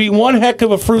had to be one heck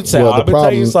of a fruit salad. Well, I'm the going to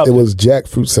tell you problem, something. it was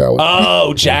jackfruit salad.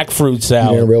 Oh, jackfruit You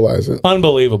salad. didn't realize it.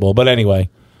 Unbelievable. But anyway.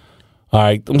 All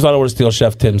right. I'm not over to steal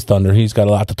Chef Tim's thunder. He's got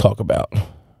a lot to talk about.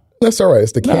 That's all right.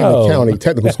 It's the Camden County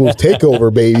Technical Schools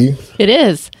takeover, baby. It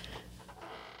is.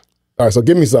 All right, so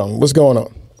give me something. What's going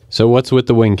on? So what's with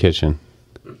the Wing Kitchen?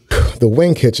 The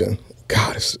Wing Kitchen.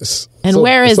 God, it's And so,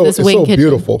 where is this it's Wing so Kitchen?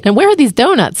 beautiful. And where are these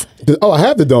donuts? Oh, I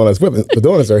have the donuts. The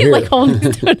donuts are here. Like holding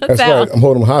these donuts That's out. right. I'm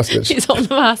holding them hostage. He's holding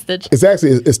them hostage.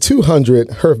 It's 200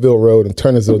 Herfville Road in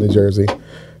Turnersville, New Jersey,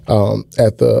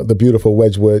 at the beautiful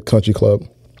Wedgwood Country Club.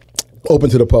 Open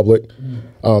to the public.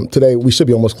 Today we should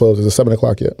be almost closed. Is it 7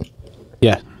 o'clock yet?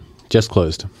 Yeah, just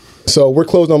closed. So we're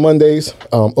closed on Mondays.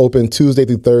 Open Tuesday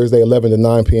through Thursday, 11 to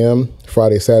 9 p.m.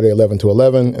 Friday, Saturday, 11 to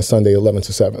 11, and Sunday, 11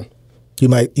 to 7. You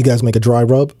guys make a dry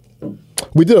rub?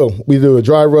 We do. We do a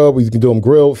dry rub. We can do them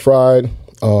grilled, fried.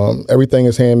 Everything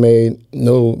is handmade.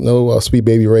 No Sweet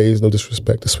Baby Rays. No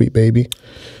disrespect to Sweet Baby,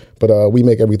 but we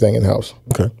make everything in house.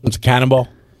 Okay. It's a cannonball.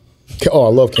 Oh, I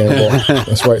love cannonball.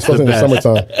 That's right. Especially in the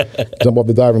summertime. Jump off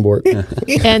the diving board.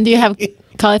 And do you have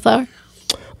cauliflower?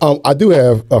 I do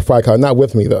have a fried cauliflower, not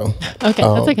with me though. Okay,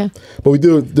 that's okay. But we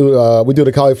do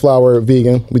the cauliflower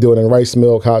vegan. We do it in rice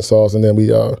milk, hot sauce, and then we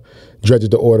dredge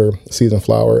it to order, seasoned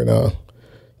flour, and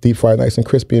deep fried nice and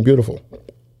crispy and beautiful.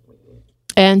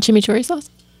 And chimichurri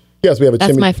sauce? Yes, we have a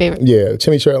That's my favorite. Yeah,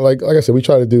 chimichurri. Like I said, we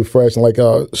try to do fresh, and like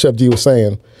Chef G was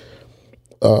saying,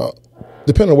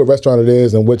 depending on what restaurant it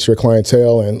is and what's your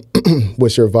clientele and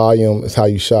what's your volume is how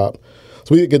you shop.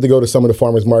 So we get to go to some of the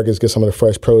farmers markets, get some of the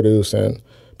fresh produce, and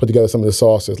put together some of the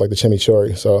sauces like the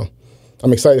chimichurri. So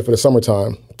I'm excited for the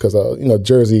summertime because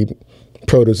Jersey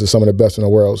produce is some of the best in the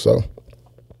world. So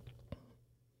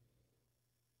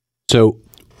So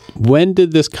when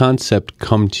did this concept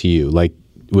come to you? Like,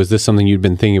 was this something you'd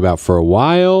been thinking about for a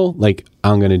while? Like,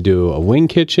 I'm going to do a wing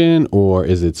kitchen, or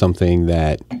is it something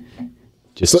that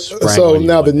just sprang So on you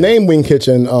now one the day? name Wing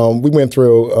Kitchen, we went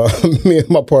through, me and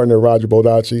my partner, Roger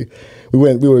Baldacci,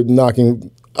 we were knocking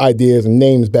ideas and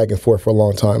names back and forth for a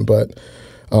long time. But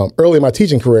early in my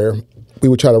teaching career, we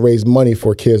would try to raise money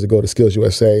for kids to go to Skills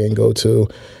USA and go to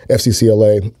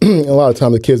FCCLA. And a lot of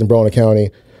times the kids in Brown County,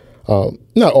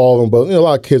 not all of them, but a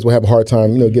lot of kids will have a hard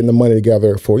time, getting the money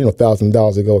together for,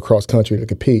 $1,000 to go across country to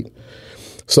compete.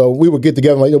 So we would get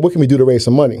together and like, what can we do to raise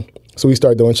some money? So we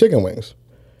started doing chicken wings.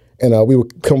 And we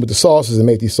would come with the sauces and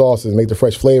make these sauces and make the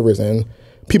fresh flavors, and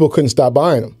people couldn't stop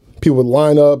buying them. People would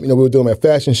line up, we would do them at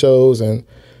fashion shows, and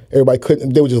everybody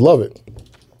they would just love it.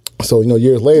 So,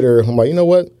 years later, I'm like, you know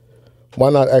what? Why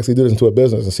not actually do this into a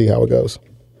business and see how it goes?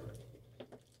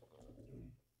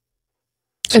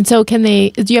 And so do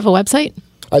you have a website?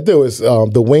 I do. It's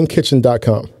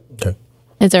thewingkitchen.com. Okay.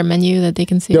 Is there a menu that they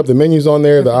can see? Yep, the menu's on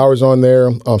there, the hours on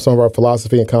there, some of our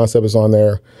philosophy and concept is on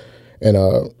there. And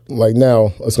like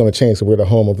now, it's going to change, so we're the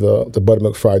home of the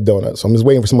buttermilk fried donut. So I'm just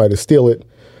waiting for somebody to steal it.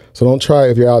 So don't try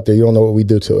it if you're out there. You don't know what we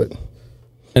do to it.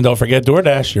 And don't forget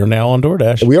DoorDash. You're now on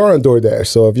DoorDash. We are on DoorDash.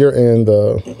 So if you're in I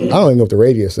don't even know what the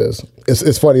radius is.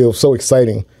 It's funny. It was so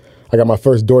exciting. I got my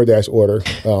first DoorDash order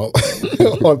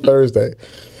on Thursday.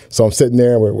 So I'm sitting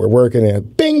there, we're working,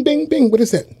 and bing, bing, bing. What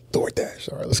is that?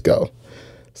 DoorDash. All right, let's go.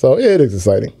 So yeah, it is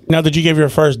exciting. Now, did you give your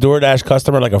first DoorDash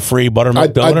customer like a free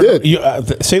buttermilk donut? I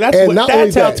did. See,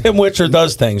 that's how Tim Witcher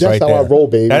does things. That's right how there. I roll,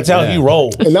 baby. That's how he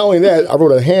rolls. And not only that, I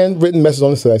wrote a handwritten message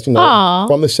on the side, Aw.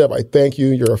 from the chef. I thank you.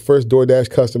 You're our first DoorDash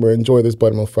customer. Enjoy this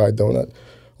buttermilk fried donut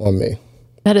on me.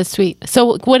 That is sweet.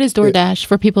 So what is DoorDash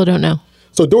for people who don't know?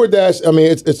 So DoorDash, I mean,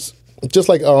 it's just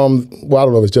like, well, I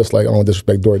don't know if it's just like, I don't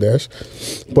disrespect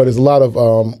DoorDash, but it's a lot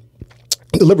of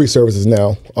delivery services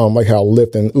now, like how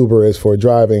Lyft and Uber is for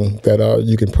driving, that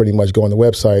you can pretty much go on the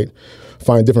website,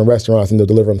 find different restaurants, and they'll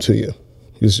deliver them to you.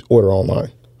 You just order online.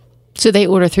 So they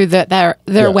order through their Yes.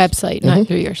 website, not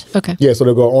through yours. Okay. Yeah, so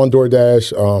they'll go on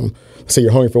DoorDash. Say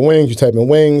you're hungry for wings, you type in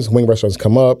wings, wing restaurants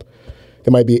come up.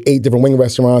 There might be 8 different wing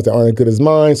restaurants that aren't as good as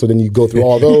mine, so then you go through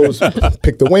all those,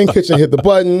 pick the wing kitchen, hit the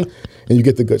button, and you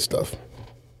get the good stuff.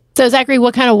 So Zachary,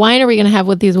 what kind of wine are we going to have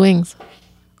with these wings?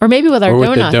 Or maybe with our Or with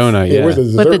donuts. the donut, yeah. where's the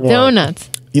With dessert the wine?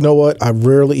 donuts. You know what? I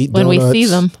rarely eat When donuts. we see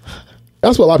them.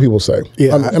 That's what a lot of people say.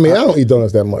 Yeah, I mean, I don't eat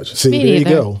donuts that much. See, Me there you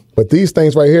neither. go. But these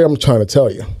things right here, I'm trying to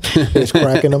tell you. It's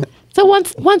cracking them. So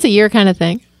once a year kind of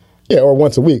thing. Yeah, or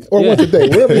once a week, or once a day,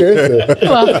 whatever you're into.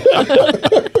 Well,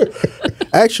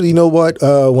 Actually, you know what?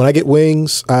 When I get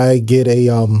wings, I get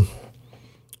them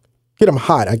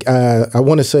hot. I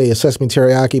want to say a sesame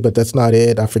teriyaki, but that's not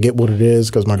it. I forget what it is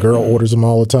because my girl orders them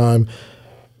all the time.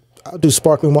 I'll do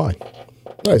sparkling wine.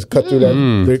 Nice, cut through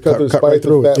that, cut through the cut right spice,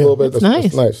 through fat it, a little yeah. bit.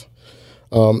 That's nice.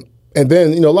 And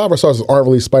then, a lot of our sauces aren't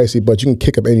really spicy, but you can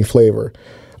kick up any flavor.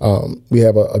 We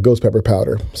have a ghost pepper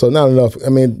powder. So not enough. I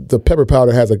mean, the pepper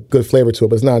powder has a good flavor to it,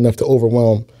 but it's not enough to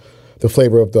overwhelm the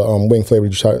flavor of the wing flavor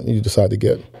you decide to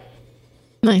get.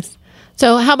 nice.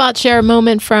 So how about share a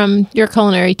moment from your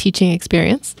culinary teaching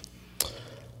experience?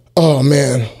 Oh,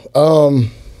 man.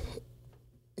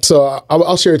 So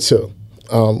I'll share 2.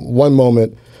 One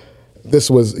moment, this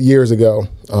was years ago,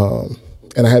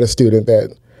 and I had a student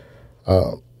that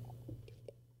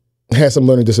had some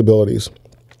learning disabilities.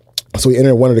 So he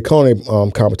entered one of the culinary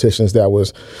competitions that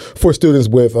was for students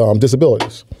with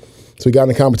disabilities. So he got in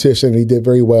the competition, and he did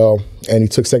very well, and he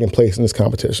took second place in this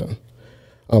competition.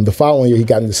 The following year, he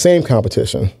got in the same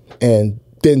competition and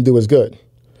didn't do as good.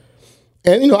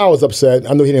 And, I was upset.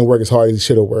 I knew he didn't work as hard as he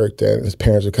should have worked, and his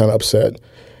parents were kind of upset.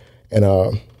 And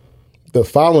the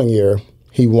following year,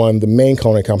 he won the main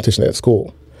culinary competition at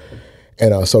school.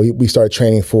 And so we started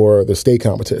training for the state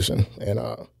competition. And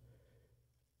I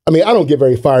mean, I don't get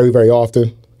very fiery very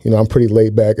often. I'm pretty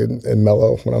laid back and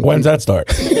mellow. When's that start?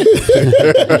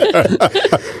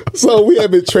 So we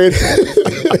had been training.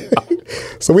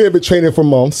 For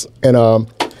months, and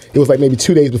it was like maybe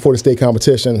 2 days before the state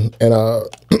competition, and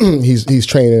he's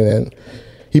training, and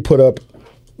he put up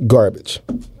garbage.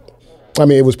 I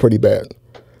mean, it was pretty bad.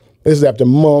 This is after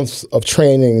months of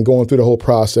training and going through the whole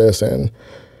process, and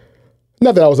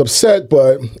not that I was upset,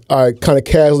 but I kind of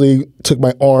casually took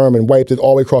my arm and wiped it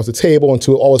all the way across the table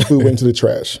until all his food went into the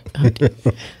trash.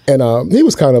 And he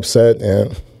was kind of upset,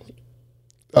 and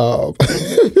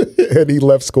and he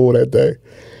left school that day.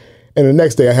 And the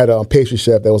next day, I had a pastry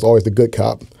chef that was always the good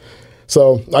cop.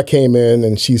 So I came in,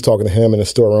 and she's talking to him in the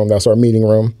storeroom. That's our meeting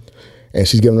room. And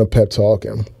she's giving him a pep talk.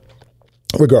 And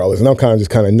regardless, and I'm kind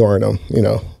of ignoring him,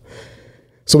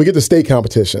 So we get to state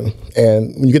competition,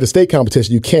 and when you get to state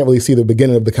competition, you can't really see the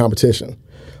beginning of the competition.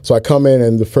 So I come in,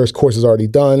 and the first course is already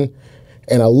done,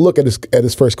 and I look at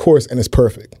this first course, and it's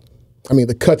perfect. I mean,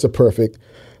 the cuts are perfect.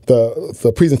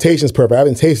 The presentation is perfect. I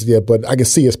haven't tasted it yet, but I can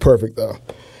see it's perfect, though.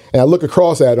 And I look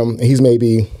across at him, and he's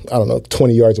maybe,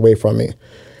 20 yards away from me.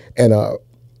 And I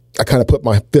kind of put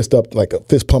my fist up, like a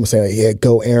fist pump, saying, yeah,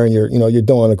 go, Aaron, you're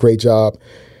doing a great job.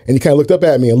 And he kind of looked up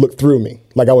at me and looked through me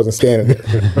like I wasn't standing there.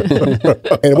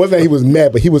 And it wasn't that he was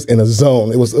mad, but he was in a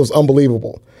zone. It was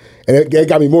unbelievable. And it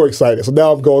got me more excited. So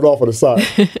now I'm going off on the side.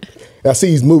 And I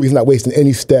see he's moving. He's not wasting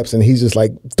any steps. And he's just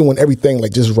like doing everything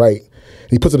like just right.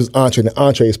 And he puts up his entree, and the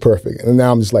entree is perfect. And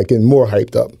now I'm just like getting more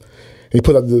hyped up. And he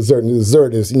put up the dessert, and the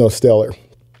dessert is, stellar.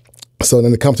 So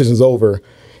then the competition's over,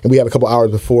 and we had a couple hours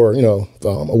before,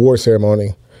 award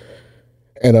ceremony.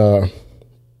 And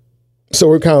so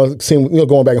we're kind of seeing,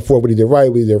 going back and forth what he did right,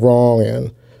 what he did wrong.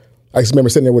 And I just remember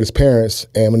sitting there with his parents,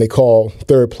 and when they call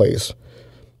third place,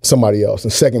 somebody else,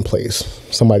 and second place,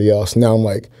 somebody else. Now I'm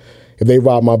like, if they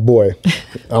rob my boy,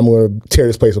 I'm going to tear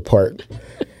this place apart.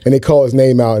 And they call his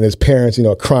name out, and his parents,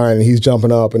 crying, and he's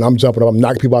jumping up, and I'm jumping up. I'm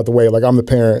knocking people out the way like I'm the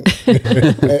parent. And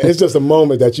it's just a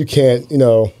moment that you can't,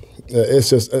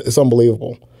 it's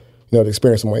unbelievable, to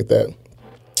experience something like that.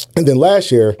 And then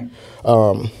last year,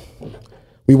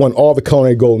 we won all the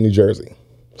culinary gold in New Jersey.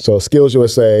 So Skills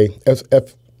USA,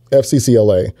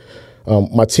 FCCLA.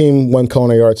 My team won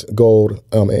culinary arts gold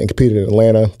and competed in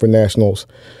Atlanta for nationals.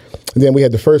 And then we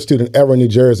had the first student ever in New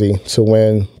Jersey to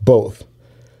win both.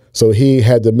 So he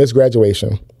had to miss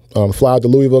graduation, fly out to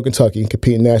Louisville, Kentucky,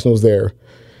 compete in nationals there,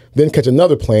 then catch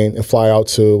another plane and fly out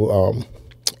to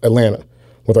Atlanta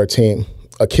with our team.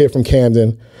 A kid from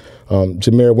Camden,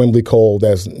 Jameer Wembley Cole,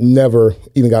 that's never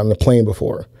even gotten on a plane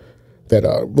before, that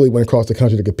really went across the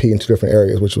country to compete in 2 different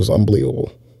areas, which was unbelievable.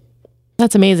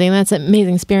 That's amazing. That's an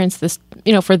amazing experience,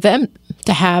 for them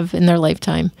to have in their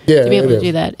lifetime, to be able to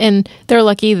do that. And they're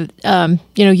lucky,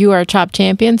 you are a CHOP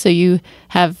champion, so you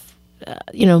have,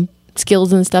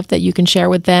 skills and stuff that you can share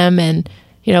with them and,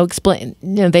 explain,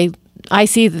 I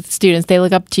see the students, they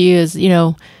look up to you as,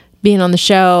 being on the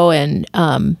show and,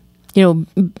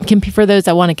 compete for those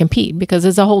that want to compete, because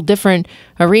it's a whole different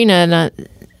arena and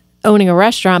owning a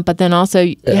restaurant, but then also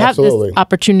you have this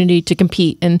opportunity to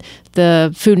compete, and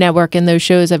the Food Network and those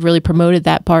shows have really promoted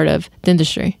that part of the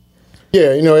industry.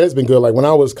 Yeah, it has been good. Like when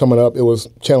I was coming up, it was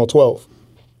Channel 12.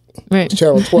 Right.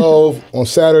 Channel 12 on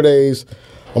Saturdays.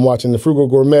 I'm watching the Frugal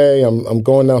Gourmet. I'm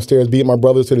going downstairs, beating my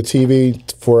brothers to the TV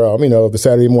for the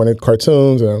Saturday morning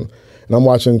cartoons, and I'm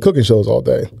watching cooking shows all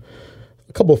day.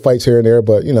 A couple of fights here and there,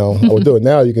 but I would do it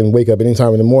now. You can wake up any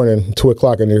time in the morning,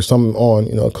 2:00, and there's something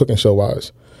on, cooking show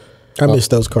wise. I miss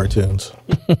those cartoons.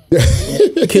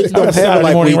 Kids don't have it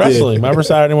like morning we wrestling. did. Remember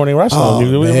Saturday morning wrestling?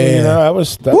 Oh, man. That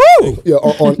was Woo! Yeah,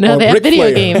 on They have Ric video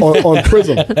Flair, games. on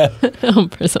Prism. On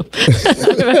Prism.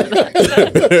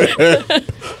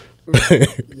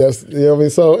 Yes,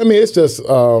 So it's just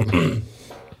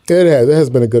it has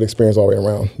been a good experience all the way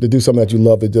around. To do something that you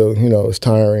love to do, it's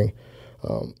tiring.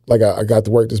 Like I got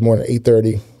to work this morning at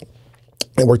 8:30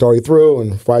 and worked all the way through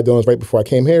and fried donuts right before I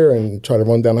came here and tried to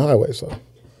run down the highway. So.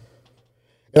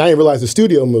 And I didn't realize the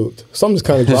studio moved. So I'm just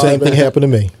kind of driving. Same thing happened to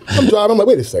me. I'm driving. I'm like,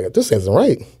 wait a second. This isn't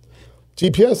right.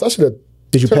 GPS, I should have.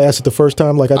 Did you pass it the first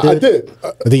time like I did? I did.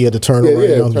 Then you had to turn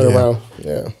around. Turn around.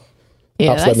 Yeah.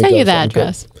 Yeah, Cops I let me sent go, you the so I'm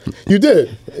address. good. You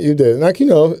did. Like,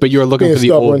 But you were looking being for the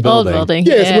stubborn. old building. Old building.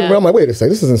 Yeah, so I'm like, wait a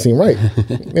second. This doesn't seem right.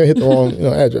 Maybe I hit the wrong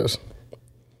address.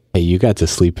 Hey, you got to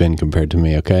sleep in compared to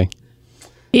me, okay?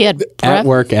 He had At breath.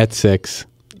 work at 6,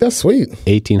 That's sweet.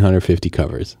 1,850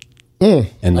 covers. And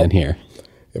then here.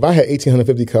 If I had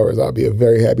 1,850 covers, I'd be a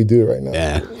very happy dude right now.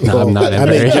 Yeah. No, I'm not a I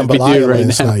very made happy jambalaya dude right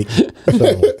last now. night. So,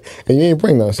 and you didn't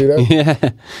bring none. See that?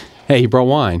 Yeah. Hey, he brought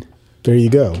wine. There you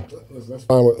go. That's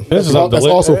fine with. That's That's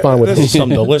also fine with This me. is some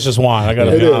delicious wine. I got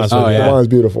to It be is. honest Oh, with you. yeah. The wine's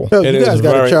beautiful. Oh, It you is guys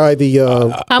got to very- try the.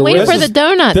 I'm waiting for the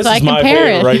donut This so I is my compare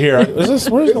favorite it. right here.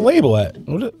 Where's the label at?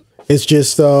 What is- It's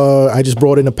just I just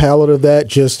brought in a pallet of that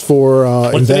just for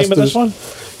What's the investors. name of this one?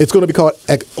 It's going to be called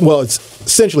it's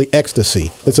essentially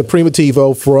Ecstasy. It's a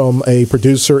Primitivo from a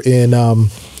producer in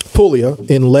Puglia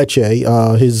in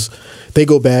Lecce. They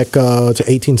go back to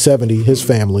 1870. His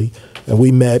family, and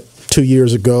we met 2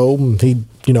 years ago. And he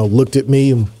looked at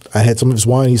me, and I had some of his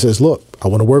wine. He says, "Look, I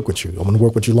want to work with you. I want to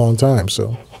work with you a long time."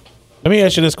 So. Let me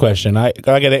ask you this question. I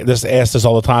get asked this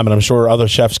all the time, and I'm sure other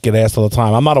chefs get asked all the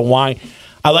time. I'm not a wine.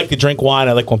 I like to drink wine.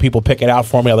 I like when people pick it out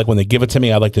for me. I like when they give it to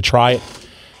me. I like to try it.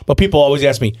 But people always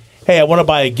ask me, hey, I want to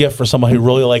buy a gift for someone who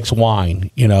really likes wine,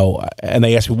 and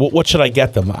they ask me, what should I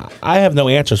get them? I have no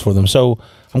answers for them. So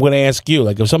I'm going to ask you,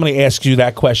 like if somebody asks you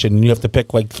that question and you have to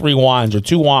pick like 3 wines or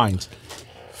 2 wines,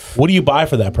 what do you buy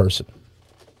for that person?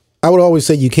 I would always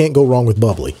say you can't go wrong with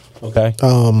bubbly. Okay.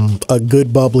 A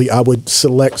good bubbly, I would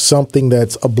select something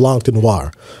that's a Blanc de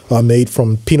Noir, made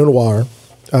from Pinot Noir.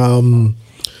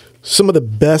 Some of the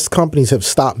best companies have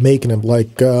stopped making them,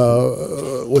 like,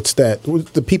 what's that?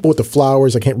 The people with the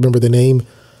flowers, I can't remember the name.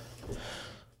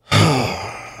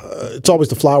 It's always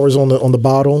the flowers on the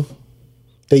bottle.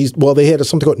 They had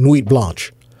something called Nuit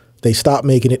Blanche. They stopped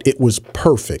making it. It was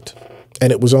perfect.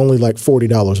 And it was only like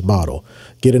 $40 a bottle.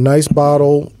 Get a nice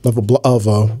bottle of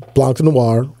a Blanc de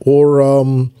Noir, or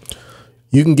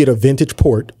you can get a vintage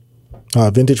port.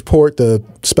 Vintage port, the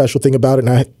special thing about it,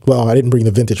 I didn't bring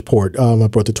the vintage port. I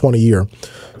brought the 20-year.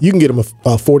 You can get them a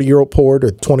 40-year-old port, a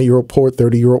 20-year-old port,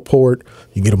 30-year-old port.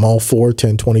 You can get them all 4,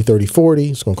 10, 20, 30, 40.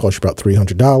 It's going to cost you about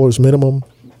 $300 minimum.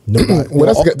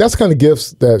 Well, that's the kind of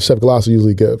gifts that Chef Galasso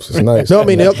usually gives. It's nice. No, I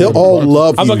mean, they'll all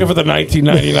love you. I'm looking for the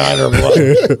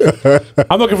 1999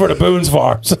 I'm looking for the Boone's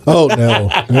Farms. Oh, no.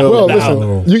 Well,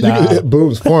 listen, you can hit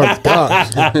Boone's Farms.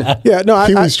 Gosh. Yeah, no,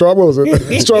 Kiwi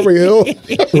Strawberry, Strawberry Hill.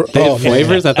 They have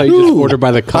flavors? I thought you just ordered by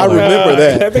the color. I remember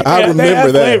that. I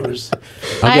remember that. Flavors.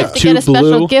 I have to get a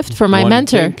special gift for my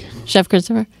mentor, Chef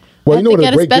Christopher. Well, you know what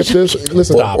a great gift is?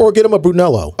 Listen, or get them a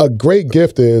Brunello. A great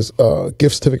gift is a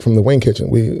gift certificate from the Wing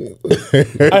Kitchen.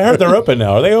 I heard they're open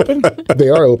now. Are they open? They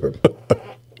are open.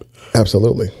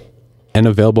 Absolutely. And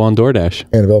available on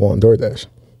DoorDash.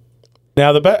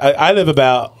 Now, I live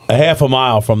about a half a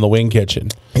mile from the Wing Kitchen.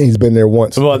 He's been there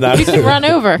once. Well, You can run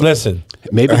over. Listen.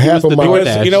 Maybe a half a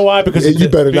mile. You know why? Because you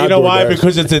better not. You know why?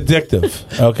 Because it's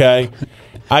addictive. Okay.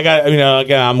 I got,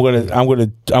 again, I'm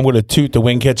gonna toot the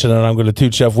Wing Kitchen, and I'm gonna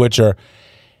toot Chef Witcher.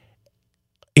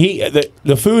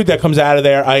 The food that comes out of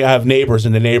there, I have neighbors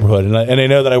in the neighborhood, and they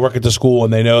know that I work at the school,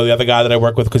 and they know the other guy that I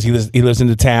work with because he lives in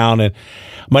the town, and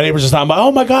my neighbors are talking about,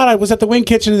 oh my God, I was at the Wing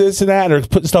Kitchen, this and that, and they're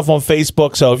putting stuff on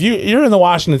Facebook. So if you're in the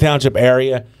Washington Township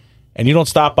area, and you don't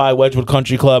stop by Wedgwood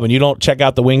Country Club, and you don't check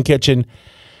out the Wing Kitchen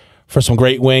for some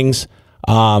great wings,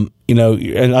 and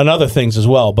other things as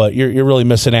well, but you're really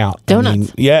missing out.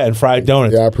 Donuts. And fried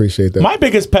donuts. Yeah, I appreciate that. My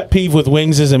biggest pet peeve with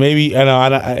wings is, and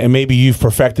maybe you've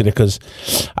perfected it because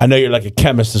I know you're like a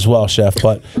chemist as well, Chef,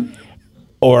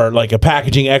 or like a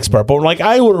packaging expert. But like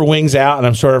I order wings out, and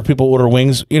I'm sure people order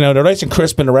wings. They're nice and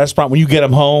crisp in the restaurant. When you get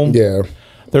them home, yeah,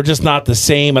 they're just not the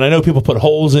same. And I know people put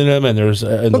holes in them, and there's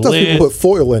in the lid. People put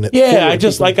foil in it. Yeah,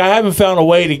 I haven't found a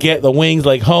way to get the wings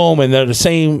like home, and they're the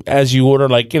same as you order.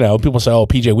 Like people say, oh,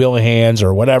 PJ Wheelahands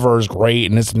or whatever is great,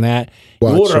 and this and that.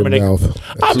 Watch you order your them, mouth.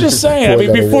 I'm just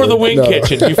saying. Before the Wing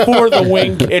Kitchen. Before the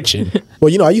Wing Kitchen.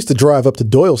 Well, I used to drive up to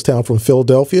Doylestown from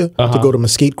Philadelphia to go to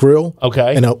Mesquite Grill.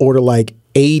 Okay, and I order like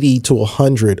 80 to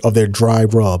 100 of their dry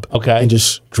rub. Okay, and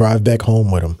just drive back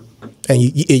home with them. And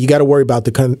you got to worry about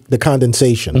the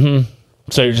condensation. Mm-hmm.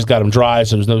 So you just got them dry,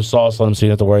 so there's no sauce on them, so you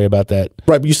don't have to worry about that.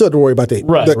 Right, but you still have to worry about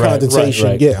the condensation.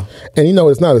 Right. Yeah. And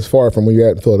it's not as far from where you're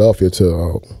at in Philadelphia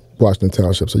to Washington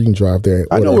Township, so you can drive there.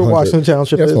 I know where Washington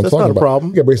Township is. That's not a problem.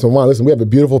 You got to bring some wine. Listen, we have a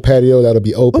beautiful patio that'll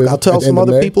be open. Look, I'll tell some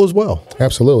other people as well.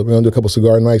 Absolutely. We're going to do a couple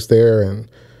cigar nights there and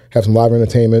have some live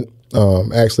entertainment.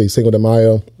 Actually, Cinco de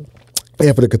Mayo.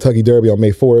 And for the Kentucky Derby on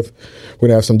May 4th, we're going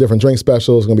to have some different drink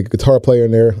specials. There's going to be a guitar player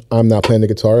in there. I'm not playing the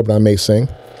guitar, but I may sing.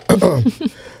 Come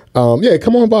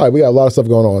on by. We got a lot of stuff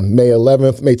going on. May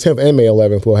 10th and May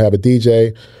 11th, we'll have a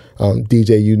DJ.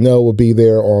 DJ will be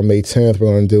there on May 10th.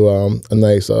 We're going to do a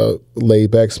nice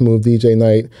laid-back, smooth DJ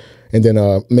night. And then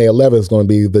May 11th is going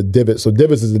to be the Divots. So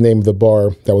Divots is the name of the bar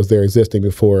that was there existing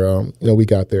before we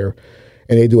got there.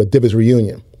 And they do a Divots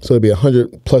reunion. So there'll be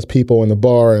 100+ people in the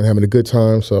bar and having a good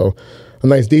time. So a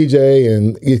nice DJ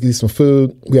and get some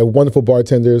food. We have wonderful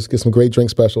bartenders, get some great drink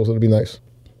specials. It'll be nice.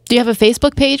 Do you have a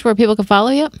Facebook page where people can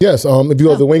follow you? Yes. If you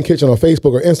go to the Wing Kitchen on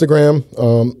Facebook or Instagram,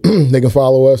 they can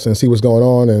follow us and see what's going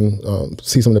on and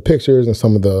see some of the pictures and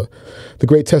some of the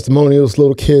great testimonials,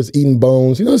 little kids eating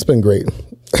bones. It's been great.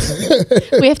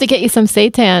 We have to get you some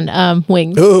seitan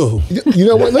wings. Ooh. You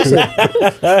know what? Listen,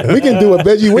 we can do a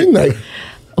veggie wing night.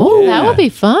 Oh, that would be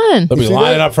fun. They'll be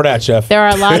lining up for that, Chef. There are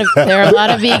a lot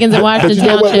of vegans in Washington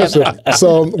Township.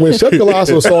 So when Chef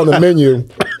Galasso saw on the menu,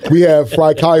 we have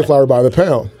fried cauliflower by the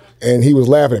pound. And he was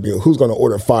laughing at me. Who's going to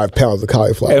order 5 pounds of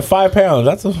cauliflower? At 5 pounds,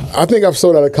 I think I've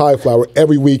sold out of cauliflower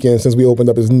every weekend since we opened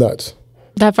up. It's nuts.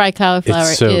 That fried cauliflower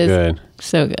is good.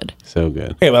 So good.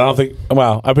 Hey, but I don't think.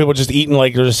 Wow, are people just eating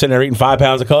like they're just sitting there eating 5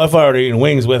 pounds of cauliflower, or they're eating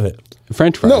wings with it?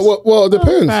 French fries. No, well, it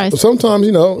depends. Sometimes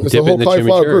it's Dip a whole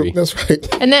cauliflower chimichurri. group. That's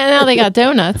right. And now they got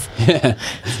donuts. Yeah.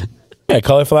 Yeah,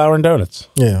 cauliflower and donuts.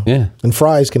 Yeah. Yeah. And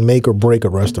fries can make or break a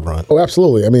restaurant. Oh,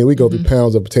 absolutely. I mean, we go through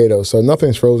pounds of potatoes, so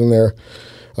nothing's frozen there.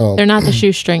 They're not the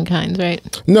shoestring kinds,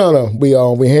 right? No.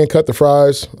 We hand cut the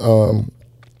fries, and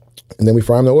then we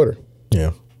fry them to order.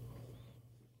 Yeah.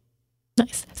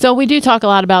 Nice. So we do talk a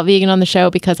lot about vegan on the show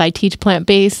because I teach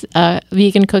plant-based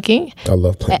vegan cooking, I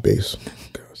love plant-based.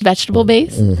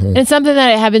 vegetable-based. And it's something that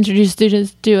I have introduced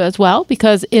students to as well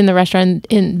because in the restaurant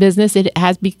in business, it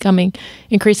has becoming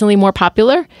increasingly more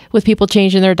popular with people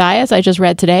changing their diets. I just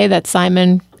read today that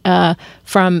Simon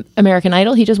from American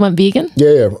Idol, he just went vegan.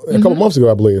 Yeah. A couple months ago,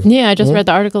 I believe. Yeah, I just read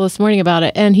the article this morning about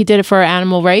it, and he did it for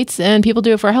animal rights, and people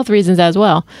do it for health reasons as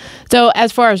well. So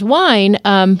as far as wine,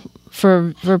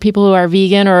 for people who are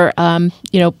vegan or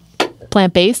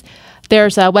plant-based,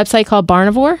 there's a website called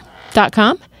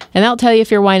barnivore.com, and that'll tell you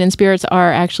if your wine and spirits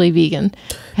are actually vegan,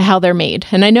 how they're made.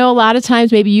 And I know a lot of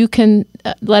times maybe you can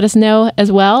let us know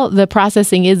as well, the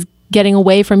processing is getting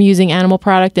away from using animal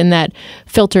product in that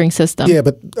filtering system. Yeah,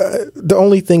 but the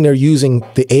only thing they're using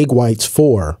the egg whites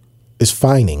for is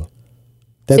fining.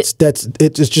 It's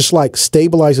just like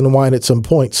stabilizing the wine at some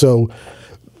point. So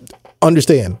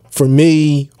understand, for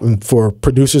me and for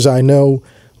producers I know,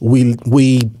 we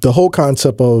the whole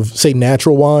concept of, say,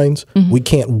 natural wines, we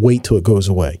can't wait till it goes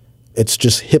away. It's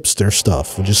just hipster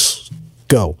stuff. We just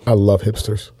go. I love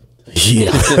hipsters.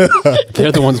 Yeah.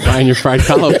 They're the ones buying your fried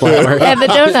cauliflower. And the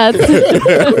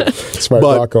donuts. Sprite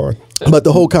popcorn. But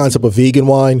the whole concept of vegan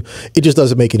wine, it just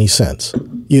doesn't make any sense.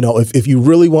 If you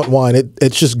really want wine,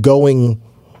 it's just going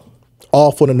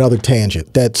off on another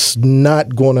tangent. That's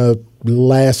not going to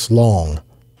last long.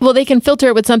 Well, they can filter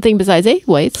it with something besides egg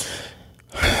whites.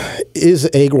 Is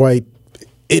egg white,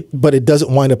 but it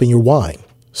doesn't wind up in your wine.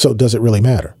 So does it really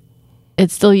matter?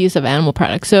 It's still use of animal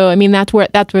products. So I mean that's where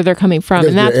they're coming from,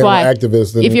 and that's why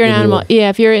if you're an animal,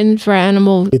 if you're in for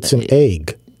animal, it's an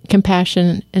egg.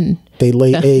 Compassion and they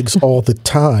lay eggs all the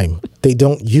time. They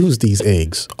don't use these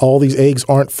eggs. All these eggs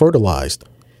aren't fertilized.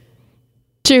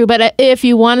 True, but if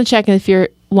you want to check if your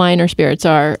wine or spirits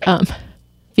are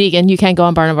vegan, you can go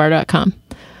on barnivore.com.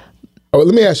 Oh,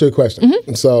 let me ask you a question.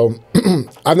 So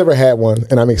I've never had one,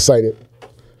 and I'm excited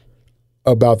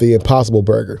about the Impossible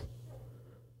Burger.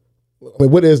 I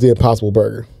mean, what is the Impossible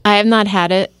Burger? I have not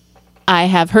had it. I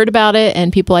have heard about it,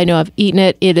 and people I know have eaten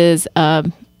it. It is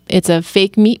it's a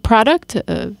fake meat product,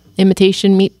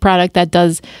 imitation meat product that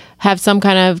does have some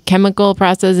kind of chemical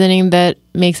processing that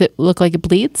makes it look like it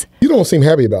bleeds. You don't seem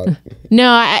happy about it.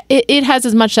 No, it has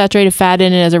as much saturated fat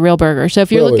in it as a real burger. So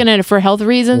if you're looking at it for health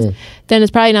reasons, then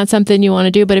it's probably not something you want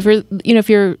to do. But if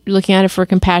you're looking at it for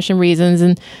compassion reasons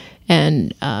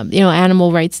and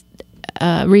animal rights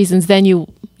reasons, then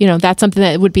that's something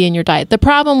that would be in your diet. The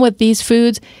problem with these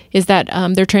foods is that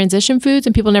they're transition foods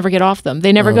and people never get off them.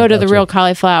 They never go to the real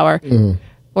cauliflower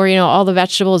or, all the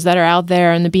vegetables that are out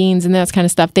there and the beans and that kind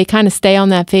of stuff. They kind of stay on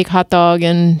that fake hot dog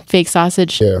and fake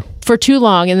sausage for too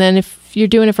long. And then if you're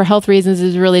doing it for health reasons,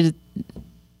 it's really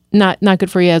not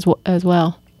good for you as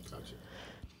well.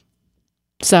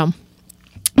 So,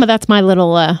 but that's my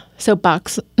little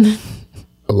soapbox. I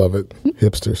love it.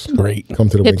 Hipsters. Great. Come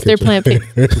to the Hipster plant-based.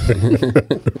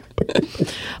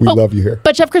 We love you here.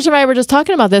 But Chef Christian and I were just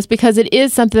talking about this because it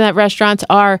is something that restaurants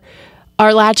are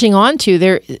latching onto.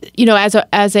 They're,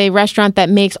 as a restaurant that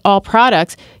makes all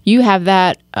products, you have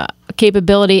that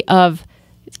capability of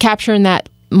capturing that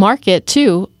market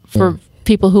too for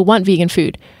people who want vegan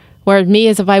food. Whereas me,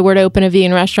 as if I were to open a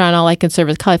vegan restaurant, all I can serve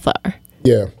is cauliflower.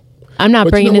 Yeah. I'm not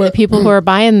bringing in the people who are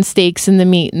buying the steaks and the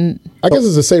meat. And I guess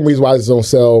it's the same reason why I just don't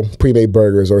sell pre-made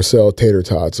burgers or sell tater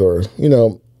tots or,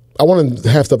 I want to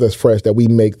have stuff that's fresh that we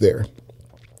make there.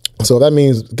 So that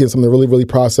means getting something really, really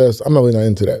processed. I'm really not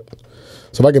into that.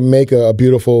 So if I can make a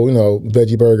beautiful,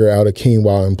 veggie burger out of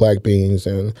quinoa and black beans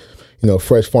and,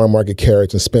 fresh farm market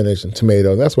carrots and spinach and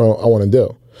tomato, that's what I want to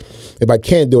do. If I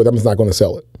can't do it, I'm just not going to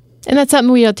sell it. And that's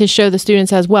something we have to show the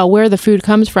students as well, where the food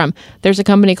comes from. There's a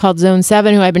company called Zone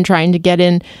 7 who I've been trying to get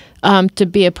in to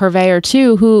be a purveyor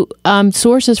too, who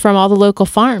sources from all the local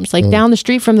farms. Like down the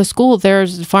street from the school,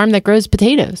 there's a farm that grows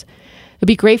potatoes. It'd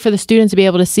be great for the students to be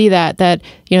able to see that the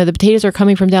potatoes are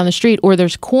coming from down the street, or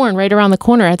there's corn right around the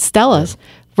corner at Stella's.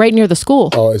 Right near the school.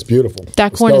 Oh, it's beautiful.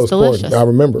 That corn is delicious. Corn. I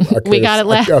remember. We got it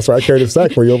last. I carried a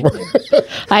sack for you.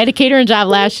 I had a catering job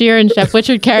last year, and Chef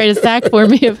Richard carried a sack for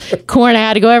me of corn. I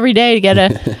had to go every day to get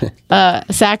a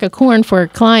sack of corn for a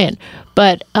client.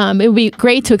 But it would be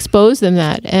great to expose them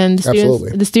that. And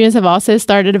the students have also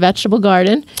started a vegetable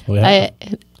garden.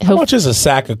 How much is a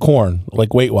sack of corn,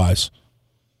 like weight-wise?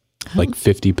 Like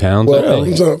 50 pounds? Well,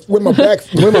 so when my back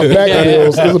feels,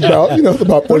 it's about, it's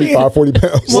about 35, 40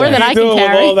 pounds. More than I can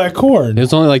carry. All that corn. It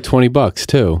was only like $20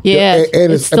 too. Yeah,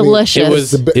 and it's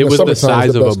delicious. It was the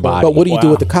size of a body. But what do you do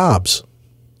with the cobs?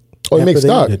 Oh, you make After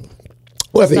they stock. eat it?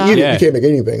 Well, if they eat it, Yeah. you can't make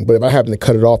anything. But if I happen to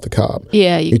cut it off the cob,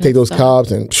 Yeah, you can take those stop.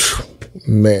 cobs and,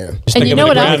 man. And you know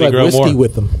what else? Like whiskey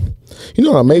with them. You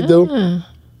know what I may do? I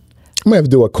might have to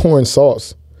do a corn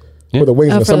sauce for the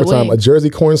wings in the for the summertime. wings. A Jersey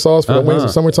corn sauce for the wings in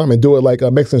the summertime, and do it like a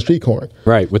Mexican street corn.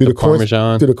 Right, with Do the corns-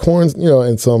 Parmesan. Do the corns,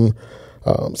 and some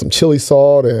chili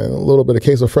salt and a little bit of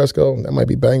queso fresco. That might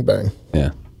be bang bang.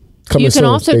 Yeah. Coming You can soon.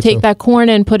 also Stay take tuned. that corn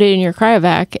and put it in your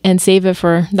cryovac and save it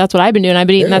for. That's what I've been doing. I've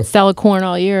been eating Yeah. that style of corn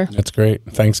all year. That's great.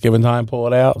 Thanksgiving time, pull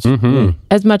it out.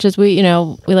 As much as we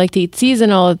like to eat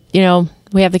seasonal,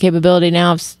 we have the capability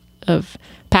now of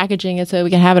packaging it so we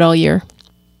can have it all year.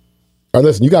 All right,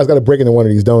 listen, you guys got to break into one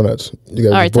of these donuts. You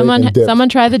All right, someone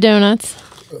try the donuts.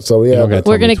 So yeah, Okay.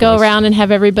 We're going to go around and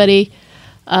have everybody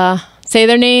say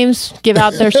their names, give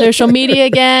out their social media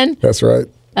again. that's right.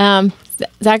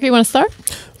 Zachary, you want to start?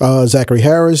 Zachary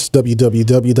Harris,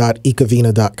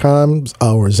 www.ecavina.com,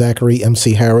 or Zachary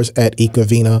MC Harris at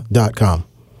ecavina.com.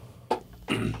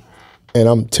 And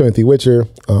I'm Timothy Witcher.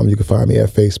 You can find me at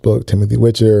Facebook, Timothy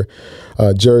Witcher,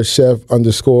 Chef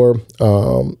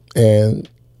 _ and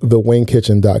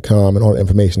thewingkitchen.com, and all the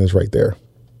information is right there.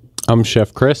 I'm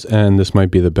Chef Chris, and this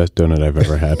might be the best donut I've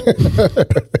ever had.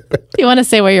 You want to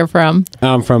say where you're from?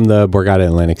 I'm from the Borgata,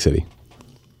 Atlantic City.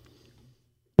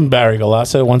 Barry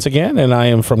Galasso once again, and I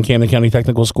am from Camden County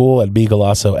Technical School at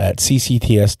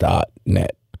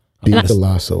bgalasso@ccts.net. Be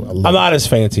Galasso. I'm not as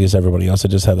fancy as everybody else. I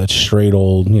just have that straight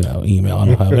old, email. I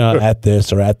don't have at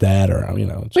this or at that or We're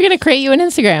going to create you an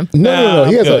Instagram. No.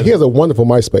 He good. has a wonderful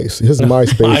MySpace. His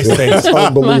MySpace MySpace. is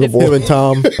unbelievable. Him and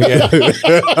Tom.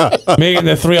 Me and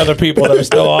the three other people that are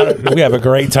still on it. We have a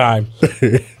great time.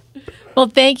 Well,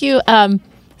 thank you,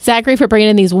 Zachary, for bringing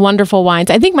in these wonderful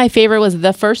wines. I think my favorite was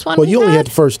the first one. Well, you only had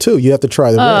the first two. You have to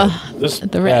try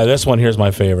the red. This one here's my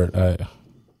favorite.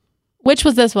 Which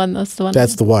was this one? That's the one.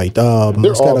 That's the white. It's all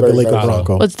got a very Galego nice.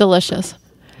 Bronco. It's delicious.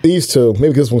 These two,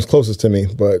 maybe this one's closest to me,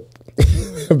 but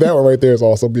that one right there is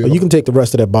also beautiful. You can take the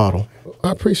rest of that bottle.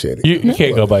 I appreciate it. You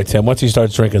can't go by Tim. Once he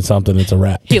starts drinking something, it's a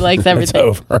wrap. He likes It's everything.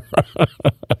 over.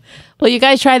 Well, you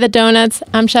guys try the donuts.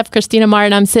 I'm Chef Christina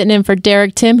Martin. I'm sitting in for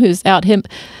Derek Tim, who's out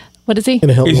what is he? In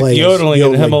the He's Himalayas. yodeling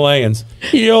in the Himalayas.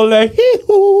 Yodel.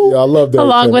 Yeah, I love that.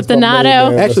 Along with the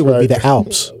natto. Actually, would be the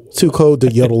Alps. Too cold to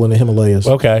yodel in the Himalayas.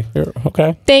 Okay.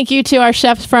 Okay. Thank you to our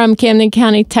chefs from Camden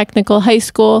County Technical High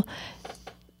School.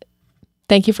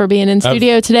 Thank you for being in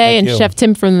studio today. And you. Chef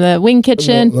Tim from the Wing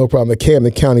Kitchen. No problem. The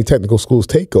Camden County Technical Schools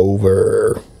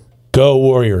takeover. Go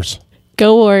Warriors.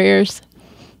 Go Warriors.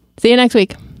 See you next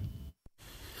week.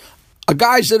 A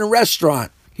guy's in a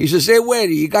restaurant. He says, "Hey,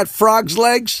 waiter, you got frog's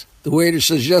legs?" The waiter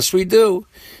says, "Yes, we do."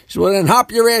 He says, "Well, then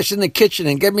hop your ass in the kitchen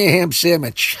and get me a ham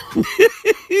sandwich."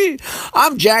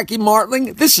 I'm Jackie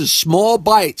Martling. This is Small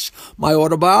Bites, my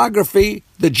autobiography,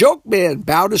 The Joke Man,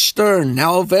 Bow to Stern,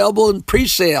 now available in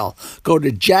pre-sale. Go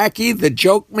to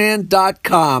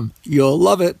JackieTheJokeman.com. You'll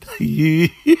love it.